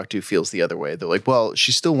everyone I talk to feels the other way. They're like, well,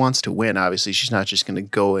 she still wants to win. Obviously, she's not just going to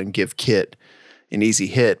go and give Kit an easy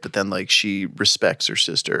hit, but then like she respects her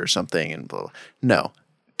sister or something. And blah. No,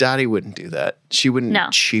 Dottie wouldn't do that. She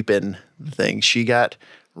wouldn't cheapen the thing. She got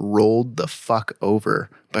rolled the fuck over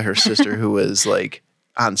by her sister who was like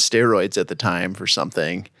on steroids at the time for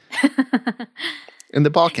something. And the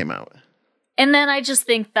ball came out. And then I just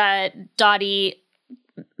think that Dottie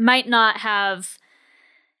might not have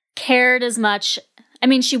cared as much. I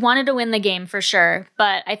mean, she wanted to win the game for sure,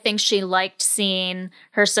 but I think she liked seeing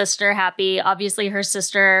her sister happy. Obviously, her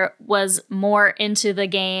sister was more into the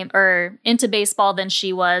game or into baseball than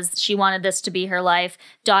she was. She wanted this to be her life.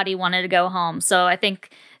 Dottie wanted to go home. So I think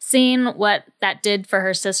seeing what that did for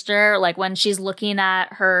her sister, like when she's looking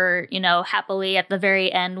at her, happily at the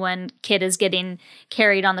very end when Kit is getting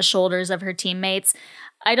carried on the shoulders of her teammates,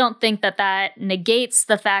 I don't think that negates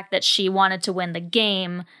the fact that she wanted to win the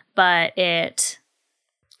game, but it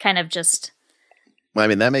kind of just... Well, I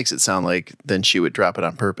mean, that makes it sound like then she would drop it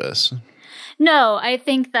on purpose. No, I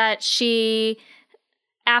think that she,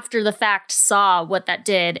 after the fact, saw what that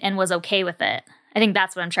did and was okay with it. I think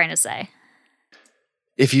that's what I'm trying to say.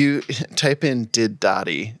 If you type in "did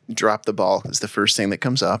Dottie drop the ball" is the first thing that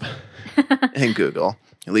comes up in Google,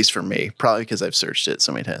 at least for me, probably because I've searched it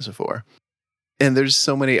so many times before. And there's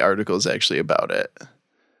so many articles actually about it.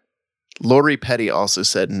 Lori Petty also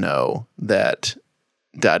said no, that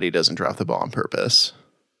Dottie doesn't drop the ball on purpose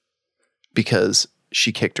because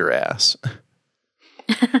she kicked her ass.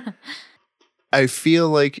 I feel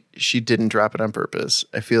like she didn't drop it on purpose.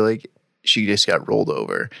 I feel like she just got rolled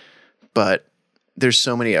over. But there's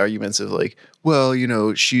so many arguments of like, well,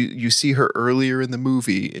 you see her earlier in the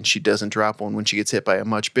movie and she doesn't drop one when she gets hit by a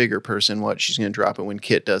much bigger person. What? She's going to drop it when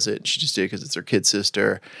Kit does it. And she just did it because it's her kid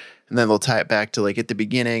sister. And then they'll tie it back to like at the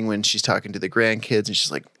beginning when she's talking to the grandkids and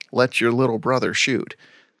she's like, let your little brother shoot.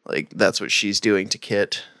 Like that's what she's doing to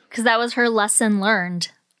Kit. Because that was her lesson learned.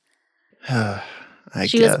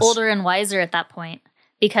 She was older and wiser at that point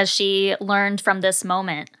because she learned from this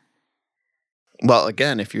moment. Well,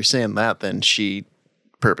 again, if you're saying that, then she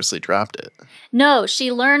purposely dropped it. No,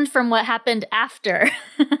 she learned from what happened after.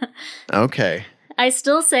 Okay. I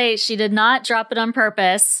still say she did not drop it on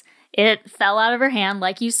purpose. It fell out of her hand,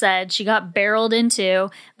 like you said. She got barreled into,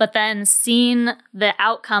 but then seeing the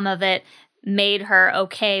outcome of it made her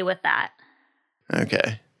okay with that.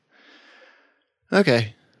 Okay.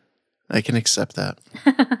 I can accept that.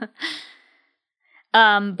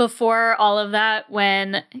 Before all of that,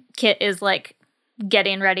 when Kit is like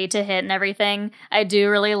getting ready to hit and everything, I do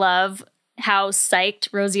really love how psyched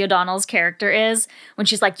Rosie O'Donnell's character is when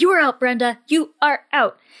she's like, "You are out, Brenda. You are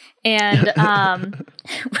out." And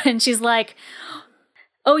when she's like,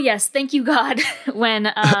 "Oh yes, thank you God,"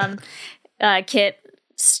 when Kit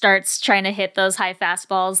starts trying to hit those high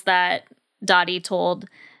fastballs that Dottie told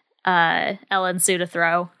Ellen Sue to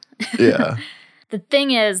throw. Yeah. The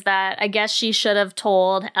thing is that I guess she should have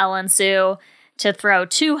told Ellen Sue to throw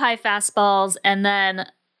 2 high fastballs and then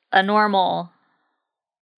a normal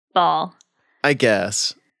ball. I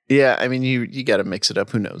guess. Yeah, I mean, you got to mix it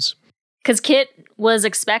up. Who knows? Because Kit was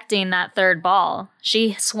expecting that third ball.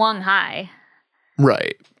 She swung high.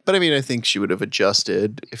 Right. But I mean, I think she would have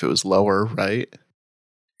adjusted if it was lower, right?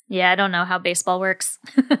 Yeah, I don't know how baseball works.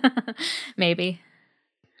 Maybe.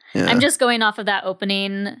 Yeah. I'm just going off of that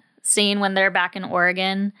opening scene when they're back in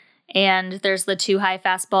Oregon and there's the 2 high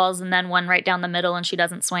fastballs and then one right down the middle and she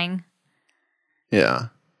doesn't swing. Yeah.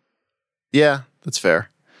 Yeah, that's fair.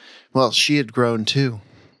 Well, she had grown too.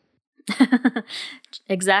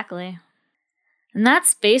 Exactly. And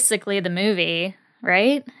that's basically the movie,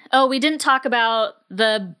 right? Oh, we didn't talk about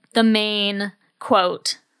the main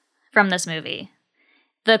quote from this movie.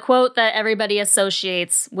 The quote that everybody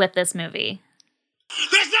associates with this movie.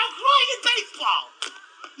 There's no crying in baseball!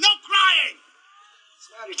 No crying! What's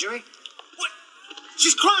the matter, Jerry? What?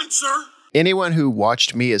 She's crying, sir. Anyone who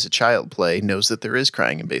watched me as a child play knows that there is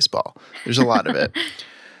crying in baseball. There's a lot of it.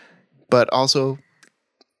 But also,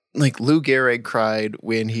 like, Lou Gehrig cried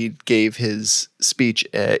when he gave his speech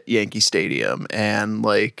at Yankee Stadium. And,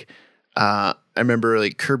 like, I remember,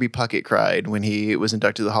 like, Kirby Puckett cried when he was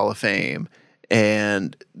inducted to the Hall of Fame.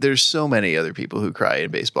 And there's so many other people who cry in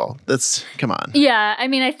baseball. Come on. Yeah, I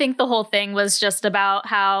mean, I think the whole thing was just about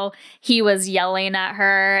how he was yelling at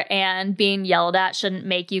her and being yelled at shouldn't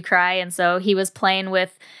make you cry. And so he was playing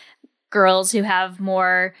with girls who have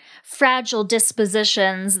more fragile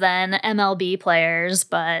dispositions than MLB players,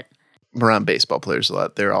 but... We're around baseball players a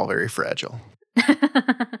lot. They're all very fragile.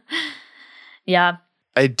 Yeah.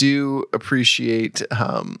 I do appreciate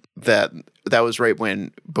that was right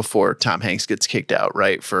before Tom Hanks gets kicked out,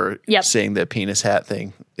 right? For saying the penis hat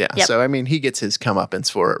thing. Yeah. Yep. So, I mean, he gets his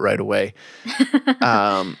comeuppance for it right away.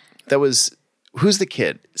 Who's the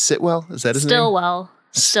kid? Sitwell? Is that his name?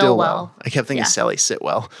 Stillwell. I kept thinking Sally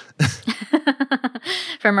Sitwell.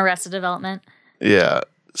 From Arrested Development. Yeah.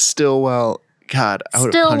 Stillwell. God, I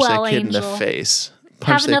would have punched that kid in the face.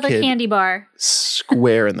 Have another candy bar.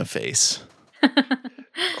 Square in the face.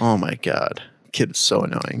 Oh my God. Kid is so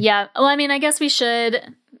annoying. Yeah. Well, I mean, I guess we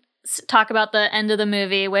should talk about the end of the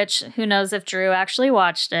movie, which who knows if Drew actually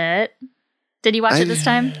watched it. Did you watch it this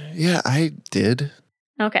time? Yeah, I did.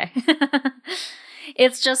 Okay.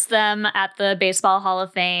 It's just them at the Baseball Hall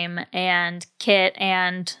of Fame, and Kit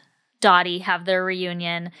and Dottie have their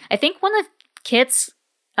reunion. I think one of Kit's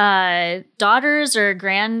daughters or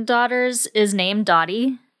granddaughters is named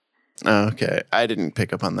Dottie. Oh, okay. I didn't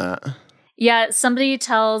pick up on that. Yeah, somebody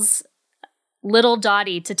tells little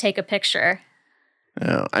Dottie to take a picture.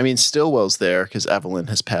 Oh, I mean, Stillwell's there because Evelyn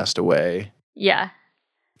has passed away. Yeah.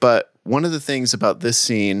 But one of the things about this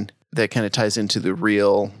scene that kind of ties into the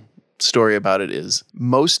real story about it is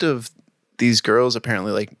most of these girls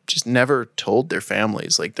apparently like just never told their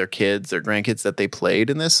families, like their kids, their grandkids, that they played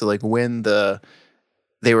in this. So like when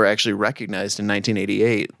they were actually recognized in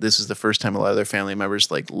 1988, this is the first time a lot of their family members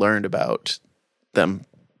like learned about them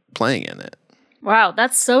playing in it. Wow,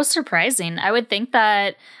 that's so surprising. I would think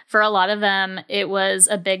that for a lot of them, it was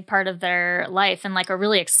a big part of their life and like a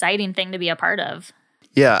really exciting thing to be a part of.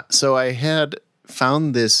 Yeah, so I had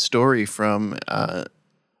found this story from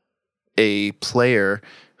a player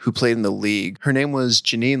who played in the league. Her name was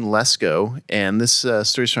Janine Lesko, and this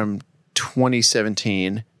story's from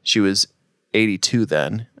 2017. She was 82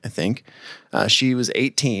 then, I think. She was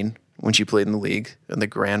 18 when she played in the league in the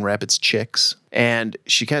Grand Rapids Chicks. And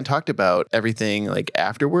she kind of talked about everything like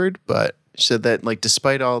afterward, but she said that like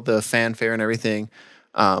despite all the fanfare and everything,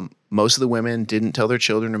 most of the women didn't tell their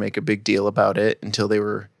children or make a big deal about it until they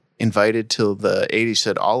were invited till the 80s. She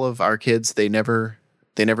said all of our kids, they never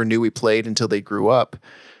knew we played until they grew up.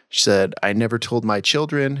 She said, I never told my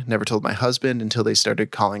children, never told my husband until they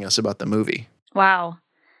started calling us about the movie. Wow.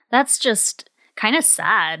 That's just kind of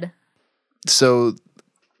sad. So,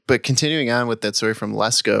 but continuing on with that story from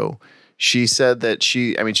Lesko, she said that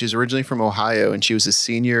she's originally from Ohio and she was a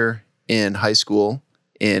senior in high school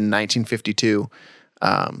in 1952.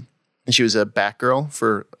 And she was a back girl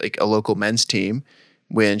for like a local men's team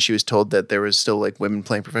when she was told that there was still like women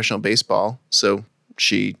playing professional baseball. So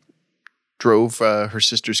she drove her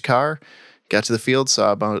sister's car, got to the field,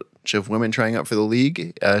 saw a bunch of women trying out for the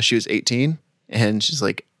league. She was 18 and she's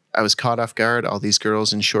like, I was caught off guard. All these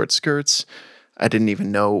girls in short skirts. I didn't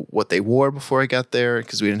even know what they wore before I got there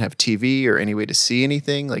because we didn't have TV or any way to see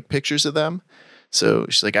anything, like pictures of them. So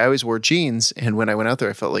she's like, I always wore jeans. And when I went out there,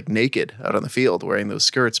 I felt like naked out on the field wearing those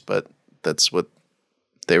skirts, but that's what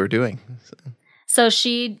they were doing. So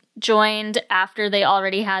she joined after they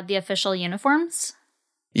already had the official uniforms?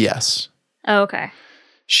 Yes. Oh, okay.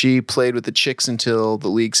 She played with the Chicks until the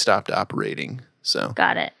league stopped operating. So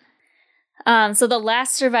got it. So the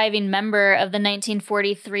last surviving member of the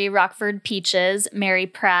 1943 Rockford Peaches, Mary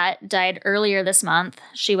Pratt, died earlier this month.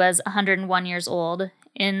 She was 101 years old.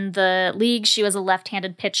 In the league, she was a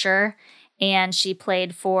left-handed pitcher, and she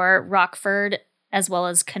played for Rockford as well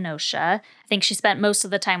as Kenosha. I think she spent most of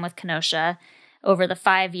the time with Kenosha over the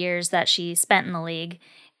 5 years that she spent in the league.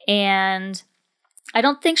 And I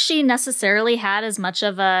don't think she necessarily had as much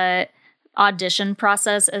of a audition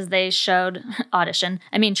process as they showed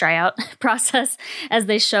tryout process as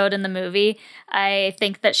they showed in the movie. I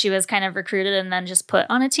think that she was kind of recruited and then just put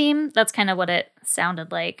on a team. That's kind of what it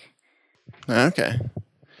sounded like. Okay.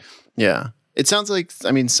 Yeah. It sounds like,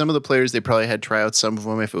 I mean, some of the players, they probably had tryouts. Some of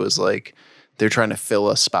them, if it was like they're trying to fill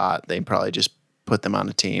a spot, they probably just put them on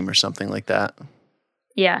a team or something like that.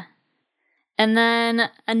 Yeah. And then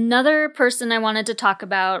another person I wanted to talk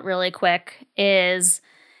about really quick is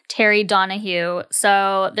Terry Donahue.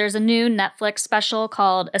 So there's a new Netflix special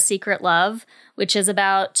called A Secret Love, which is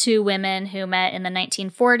about two women who met in the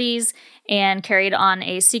 1940s and carried on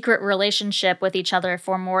a secret relationship with each other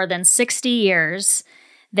for more than 60 years.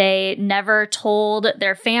 They never told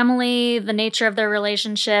their family the nature of their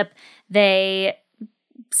relationship. They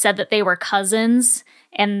said that they were cousins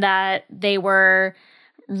and that they were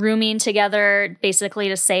rooming together basically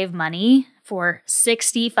to save money for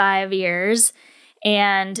 65 years.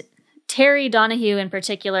 And Terry Donahue in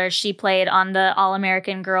particular, she played on the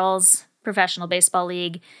All-American Girls Professional Baseball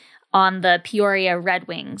League on the Peoria Red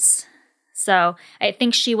Wings. So I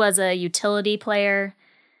think she was a utility player,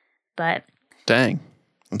 but... Dang,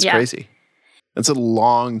 that's crazy. That's a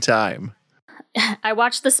long time. I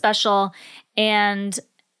watched the special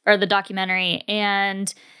or the documentary,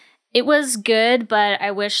 and it was good, but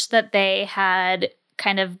I wish that they had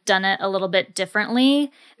kind of done it a little bit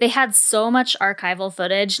differently. They had so much archival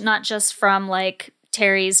footage, not just from like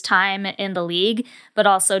Terry's time in the league, but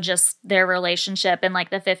also just their relationship in like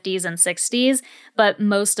the 50s and 60s. But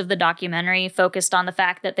most of the documentary focused on the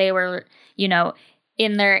fact that they were, you know,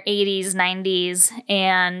 in their 80s, 90s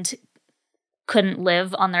and couldn't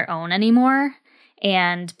live on their own anymore.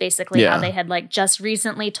 And basically how they had like just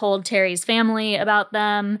recently told Terry's family about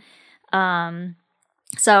them.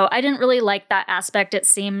 So I didn't really like that aspect. It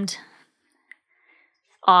seemed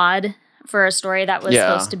odd for a story that was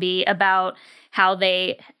supposed to be about how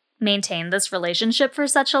they maintained this relationship for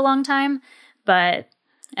such a long time. But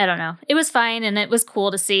I don't know. It was fine, and it was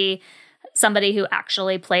cool to see somebody who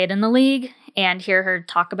actually played in the league and hear her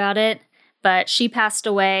talk about it. But she passed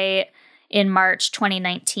away in March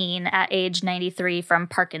 2019 at age 93 from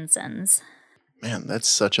Parkinson's. Man, that's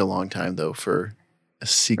such a long time, though, for a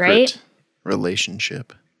secret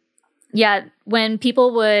relationship. Yeah, when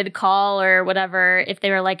people would call or whatever, if they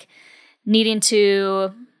were like needing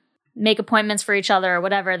to make appointments for each other or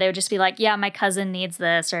whatever, they would just be like, yeah, my cousin needs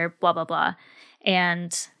this or blah, blah, blah.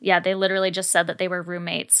 And yeah, they literally just said that they were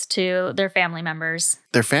roommates to their family members.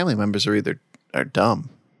 Their family members are dumb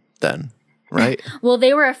then, right? Well,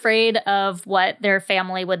 they were afraid of what their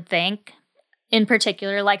family would think, in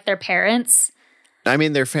particular, like their parents. I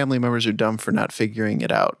mean, their family members are dumb for not figuring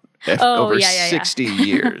it out over 60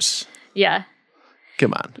 years. Yeah.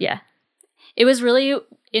 Come on. Yeah. It was really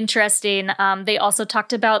interesting. They also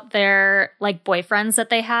talked about their like boyfriends that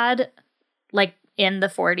they had like in the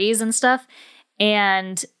 40s and stuff.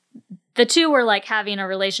 And the two were like having a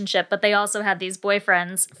relationship, but they also had these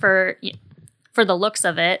boyfriends for the looks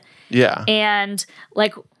of it. Yeah. And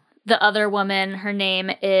like the other woman, her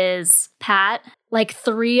name is Pat. Like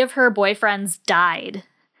 3 of her boyfriends died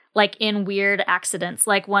like in weird accidents.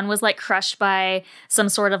 Like one was like crushed by some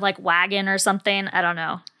sort of like wagon or something. I don't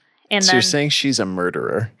know. And so you're saying she's a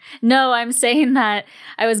murderer? No, I'm saying that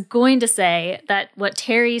I was going to say that what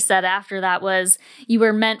Terry said after that was, you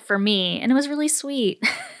were meant for me. And it was really sweet.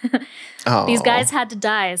 These guys had to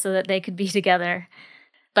die so that they could be together.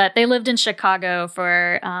 But they lived in Chicago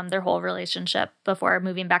for their whole relationship before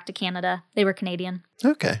moving back to Canada. They were Canadian.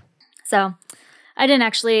 Okay. So I didn't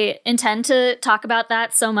actually intend to talk about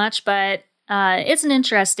that so much, but it's an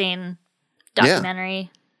interesting documentary.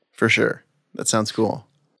 Yeah, for sure. That sounds cool.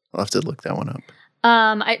 I'll have to look that one up.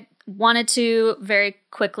 I wanted to very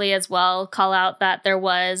quickly as well call out that there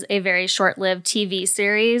was a very short-lived TV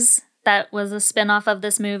series that was a spinoff of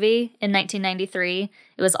this movie in 1993.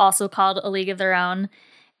 It was also called A League of Their Own.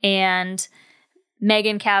 And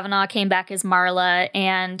Megan Cavanaugh came back as Marla.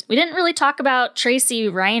 And we didn't really talk about Tracy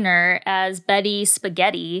Reiner as Betty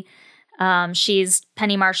Spaghetti. She's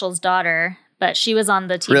Penny Marshall's daughter, but she was on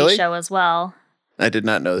the TV show as well. I did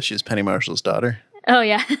not know that she was Penny Marshall's daughter. Oh,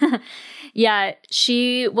 yeah. Yeah,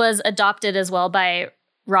 she was adopted as well by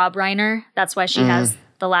Rob Reiner. That's why she has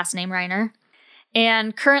the last name Reiner.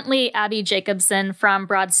 And currently, Abby Jacobson from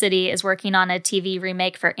Broad City is working on a TV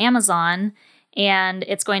remake for Amazon. And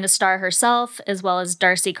it's going to star herself as well as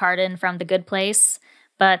Darcy Carden from The Good Place.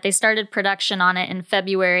 But they started production on it in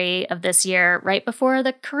February of this year, right before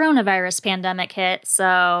the coronavirus pandemic hit.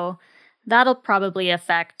 So that'll probably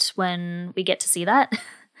affect when we get to see that.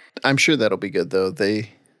 I'm sure that'll be good, though.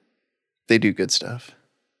 They They do good stuff.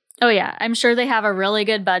 Oh, yeah. I'm sure they have a really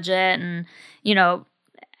good budget. And, you know,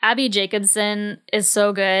 Abby Jacobson is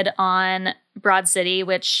so good on Broad City,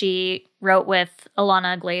 which she wrote with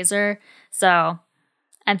Alana Glazer. So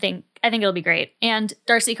I think it'll be great. And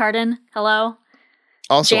Darcy Carden, hello.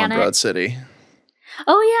 Also Janet. on Broad City.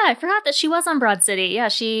 Oh, yeah. I forgot that she was on Broad City. Yeah,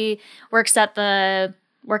 she works at the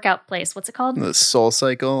workout place. What's it called? The Soul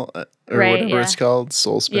Cycle, or Right, whatever yeah. it's called.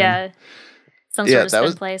 Soul Spin. Yeah. Some Yeah, sort of that spin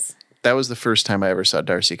was- place. That was the first time I ever saw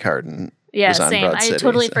Darcy Carden. Yeah, was on same. Broad I City,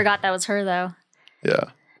 totally so- forgot that was her, though.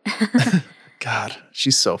 Yeah. God,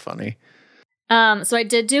 she's so funny. So I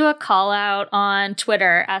did do a call out on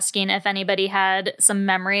Twitter asking if anybody had some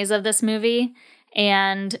memories of this movie.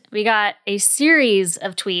 And we got a series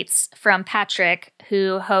of tweets from Patrick,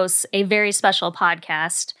 who hosts a very special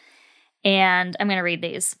podcast. And I'm going to read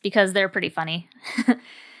these because they're pretty funny.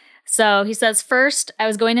 So he says, first, I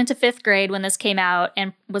was going into 5th grade when this came out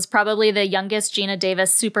and was probably the youngest Gina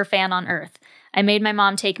Davis super fan on earth. I made my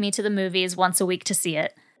mom take me to the movies once a week to see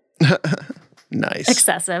it. Nice.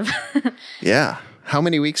 Excessive. Yeah. How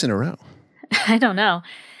many weeks in a row? I don't know.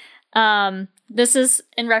 This is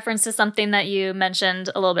in reference to something that you mentioned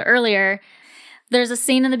a little bit earlier. There's a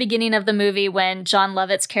scene in the beginning of the movie when John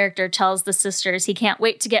Lovett's character tells the sisters he can't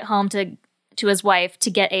wait to get home to his wife to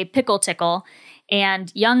get a pickle tickle.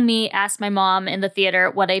 And young me asked my mom in the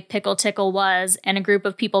theater what a pickle tickle was, and a group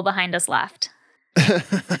of people behind us laughed.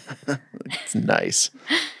 It's nice.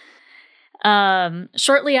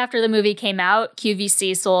 Shortly after the movie came out,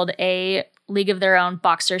 QVC sold a League of Their Own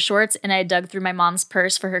boxer shorts, and I dug through my mom's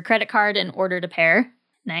purse for her credit card and ordered a pair.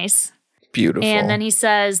 Nice. Beautiful. And then he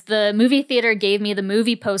says, the movie theater gave me the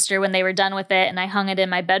movie poster when they were done with it, and I hung it in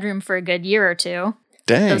my bedroom for a good year or two.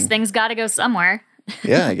 Dang. Those things got to go somewhere.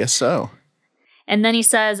 Yeah, I guess so. And then he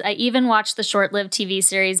says, I even watched the short-lived TV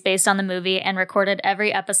series based on the movie and recorded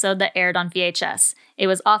every episode that aired on VHS. It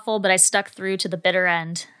was awful, but I stuck through to the bitter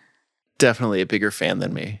end. Definitely a bigger fan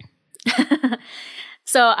than me.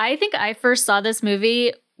 So I think I first saw this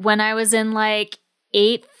movie when I was in like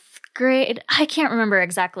 8th grade. I can't remember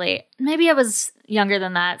exactly. Maybe I was younger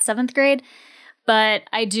than that, 7th grade. But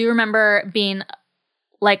I do remember being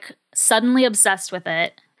like suddenly obsessed with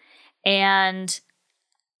it. And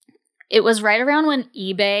it was right around when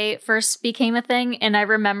eBay first became a thing. And I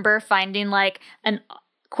remember finding like an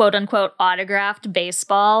quote unquote autographed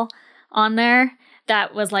baseball on there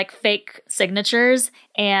that was like fake signatures.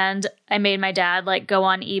 And I made my dad like go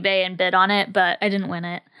on eBay and bid on it, but I didn't win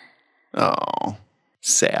it. Oh,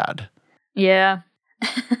 sad. Yeah.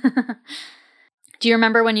 Do you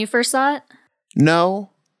remember when you first saw it?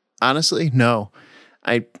 No, honestly, no.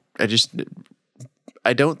 I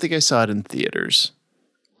don't think I saw it in theaters.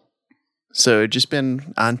 So it just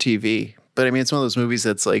been on TV. But I mean, it's one of those movies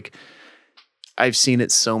that's like, I've seen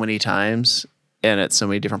it so many times and at so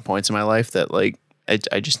many different points in my life that like,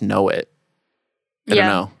 I just know it. I don't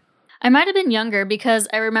know. I might have been younger because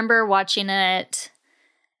I remember watching it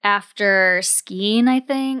after skiing, I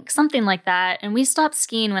think, something like that. And we stopped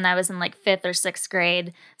skiing when I was in like 5th or 6th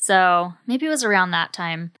grade. So maybe it was around that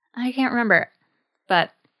time. I can't remember.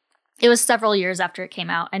 But it was several years after it came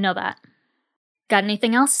out. I know that. Got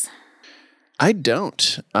anything else? I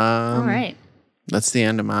don't. All right. That's the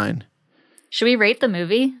end of mine. Should we rate the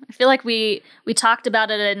movie? I feel like we talked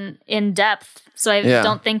about it in depth, so I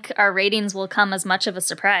don't think our ratings will come as much of a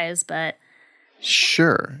surprise, but...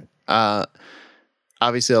 Sure.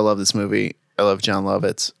 Obviously, I love this movie. I love John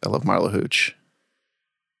Lovitz. I love Marla Hooch.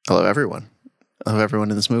 I love everyone. I love everyone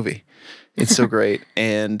in this movie. It's so great.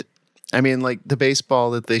 And I mean, like the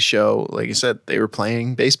baseball that they show, like I said, they were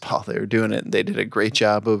playing baseball. They were doing it. They did a great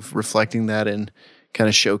job of reflecting that and kind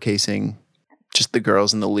of showcasing just the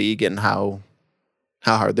girls in the league and how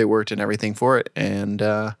hard they worked and everything for it. And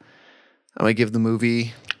I'm going to give the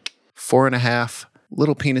movie 4.5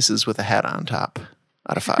 little penises with a hat on top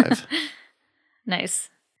out of 5. Nice.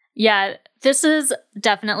 Yeah, this is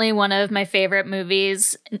definitely one of my favorite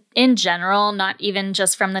movies in general, not even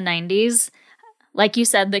just from the 90s. Like you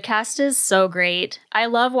said, the cast is so great. I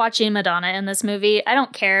love watching Madonna in this movie. I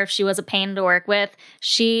don't care if she was a pain to work with.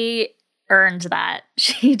 She earned that.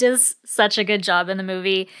 She does such a good job in the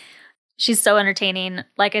movie. She's so entertaining.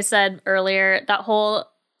 Like I said earlier, that whole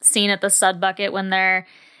scene at the Sud Bucket when they're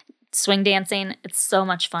swing dancing, it's so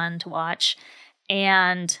much fun to watch.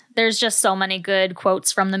 And there's just so many good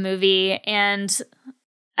quotes from the movie. And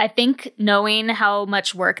I think knowing how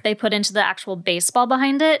much work they put into the actual baseball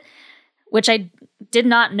behind it, which I did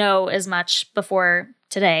not know as much before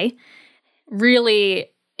today, really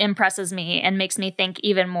impresses me and makes me think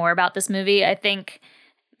even more about this movie. I think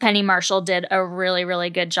Penny Marshall did a really, really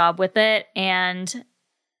good job with it. And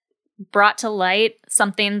brought to light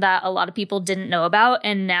something that a lot of people didn't know about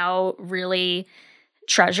and now really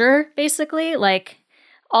treasure, basically. Like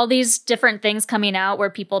all these different things coming out where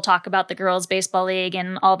people talk about the Girls Baseball League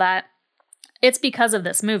and all that. It's because of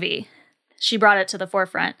this movie. She brought it to the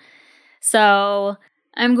forefront. So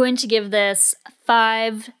I'm going to give this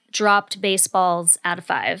 5 dropped baseballs out of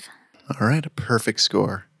 5. All right, a perfect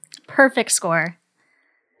score. Perfect score.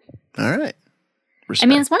 All right. Respect. I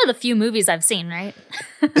mean, it's one of the few movies I've seen, right?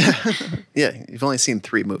 Yeah, you've only seen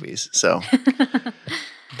 3 movies, so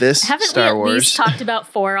this Haven't Star we at Wars. least talked about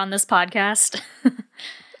 4 on this podcast?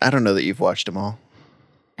 I don't know that you've watched them all.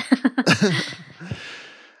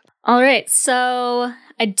 All right, so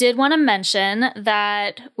I did want to mention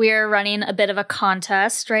that we are running a bit of a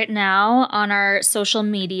contest right now on our social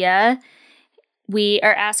media. We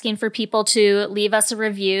are asking for people to leave us a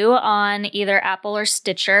review on either Apple or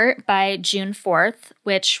Stitcher by June 4th,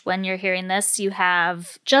 which when you're hearing this, you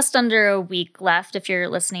have just under a week left if you're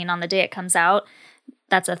listening on the day it comes out.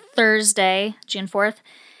 That's a Thursday, June 4th,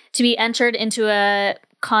 to be entered into a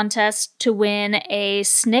contest to win a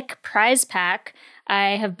Snick prize pack.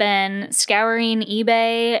 I have been scouring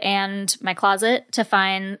eBay and my closet to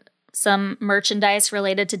find some merchandise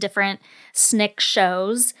related to different Snick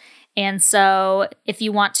shows. And so if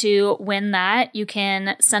you want to win that, you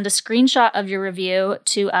can send a screenshot of your review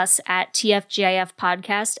to us at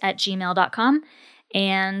tfgifpodcast@gmail.com,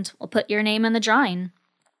 and we'll put your name in the drawing.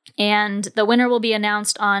 And the winner will be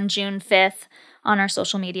announced on June 5th on our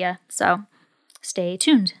social media. So stay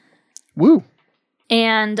tuned. Woo.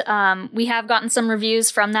 And we have gotten some reviews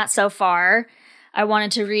from that so far. I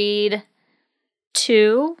wanted to read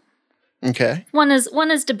 2. Okay. One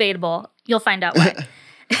is debatable. You'll find out why.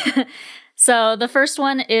 So the first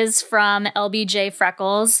one is from LBJ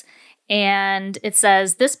Freckles, and it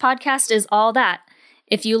says, "This podcast is all that.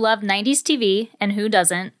 If you love 90s TV, and who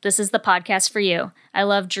doesn't, this is the podcast for you. I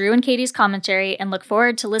love Drew and Katie's commentary and look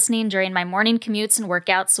forward to listening during my morning commutes and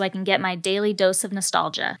workouts so I can get my daily dose of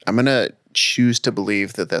nostalgia." I'm going to choose to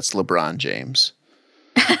believe that that's LeBron James.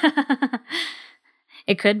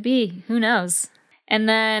 It could be. Who knows? And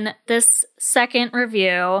then this second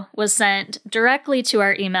review was sent directly to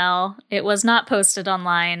our email. It was not posted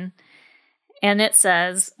online. And it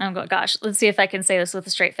says, oh gosh, let's see if I can say this with a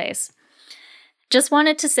straight face. "Just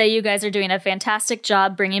wanted to say you guys are doing a fantastic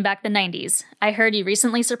job bringing back the 90s. I heard you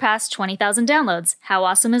recently surpassed 20,000 downloads. How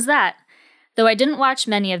awesome is that? Though I didn't watch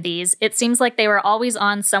many of these, it seems like they were always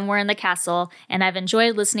on somewhere in the castle, and I've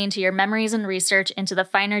enjoyed listening to your memories and research into the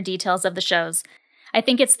finer details of the shows. I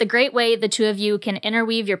think it's the great way the two of you can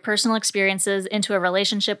interweave your personal experiences into a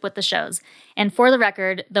relationship with the shows. And for the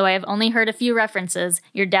record, though I have only heard a few references,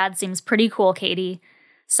 your dad seems pretty cool, Katie.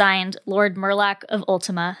 Signed, Lord Murloc of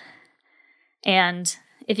Ultima." And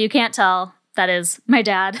if you can't tell, that is my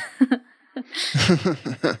dad.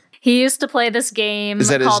 He used to play this game Is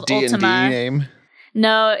that his called D&D Ultima. name?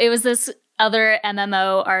 No, it was this other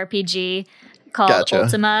MMORPG called Gotcha.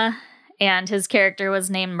 Ultima, and his character was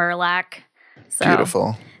named Murloc. So,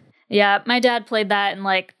 Beautiful. yeah, my dad played that in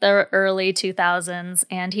like the early 2000s,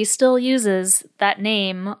 and he still uses that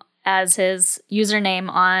name as his username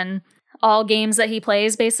on all games that he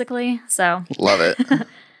plays, basically. So, Love it.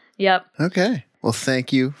 yep. Okay. Well,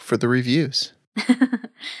 thank you for the reviews.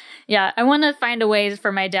 Yeah, I want to find a way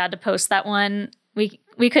for my dad to post that one.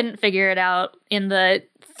 We couldn't figure it out in the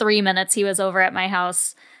 3 minutes he was over at my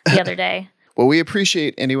house the other day. Well, we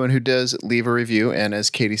appreciate anyone who does leave a review. And as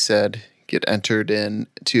Katie said, get entered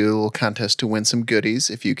into a little contest to win some goodies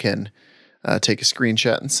if you can take a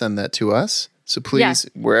screenshot and send that to us. So please,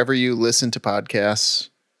 wherever you listen to podcasts,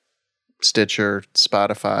 Stitcher,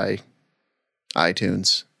 Spotify,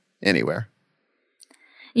 iTunes, anywhere.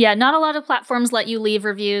 Yeah, not a lot of platforms let you leave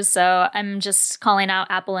reviews, so I'm just calling out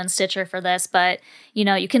Apple and Stitcher for this. But, you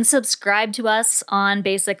know, you can subscribe to us on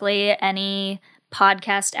basically any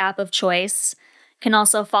podcast app of choice. You can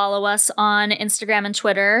also follow us on Instagram and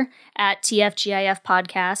Twitter at TFGIF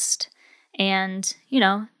Podcast. And, you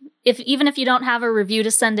know, even if you don't have a review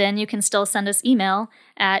to send in, you can still send us email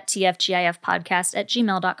at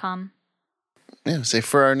tfgifpodcast@gmail.com. Yeah, say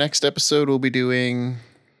for our next episode, we'll be doing...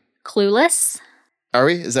 Clueless. Are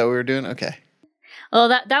we? Is that what we're doing? Okay. Well,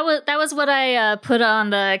 that was what I put on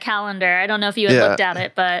the calendar. I don't know if you had looked at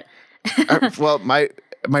it, but Well, my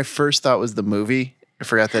first thought was the movie. I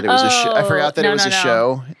forgot that it was a show. I forgot that it was a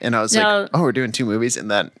show, and I was like, "Oh, we're doing 2 movies," and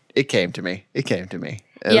then it came to me. It'll take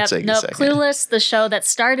a second. Clueless, the show that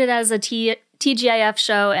started as a TGIF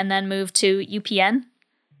show and then moved to UPN.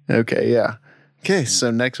 Okay, yeah. Okay, so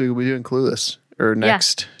next week we'll be doing Clueless, or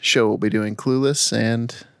next show we'll be doing Clueless,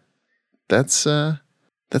 and that's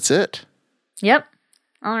it. Yep.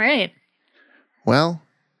 All right. Well,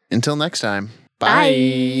 until next time.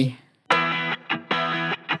 Bye.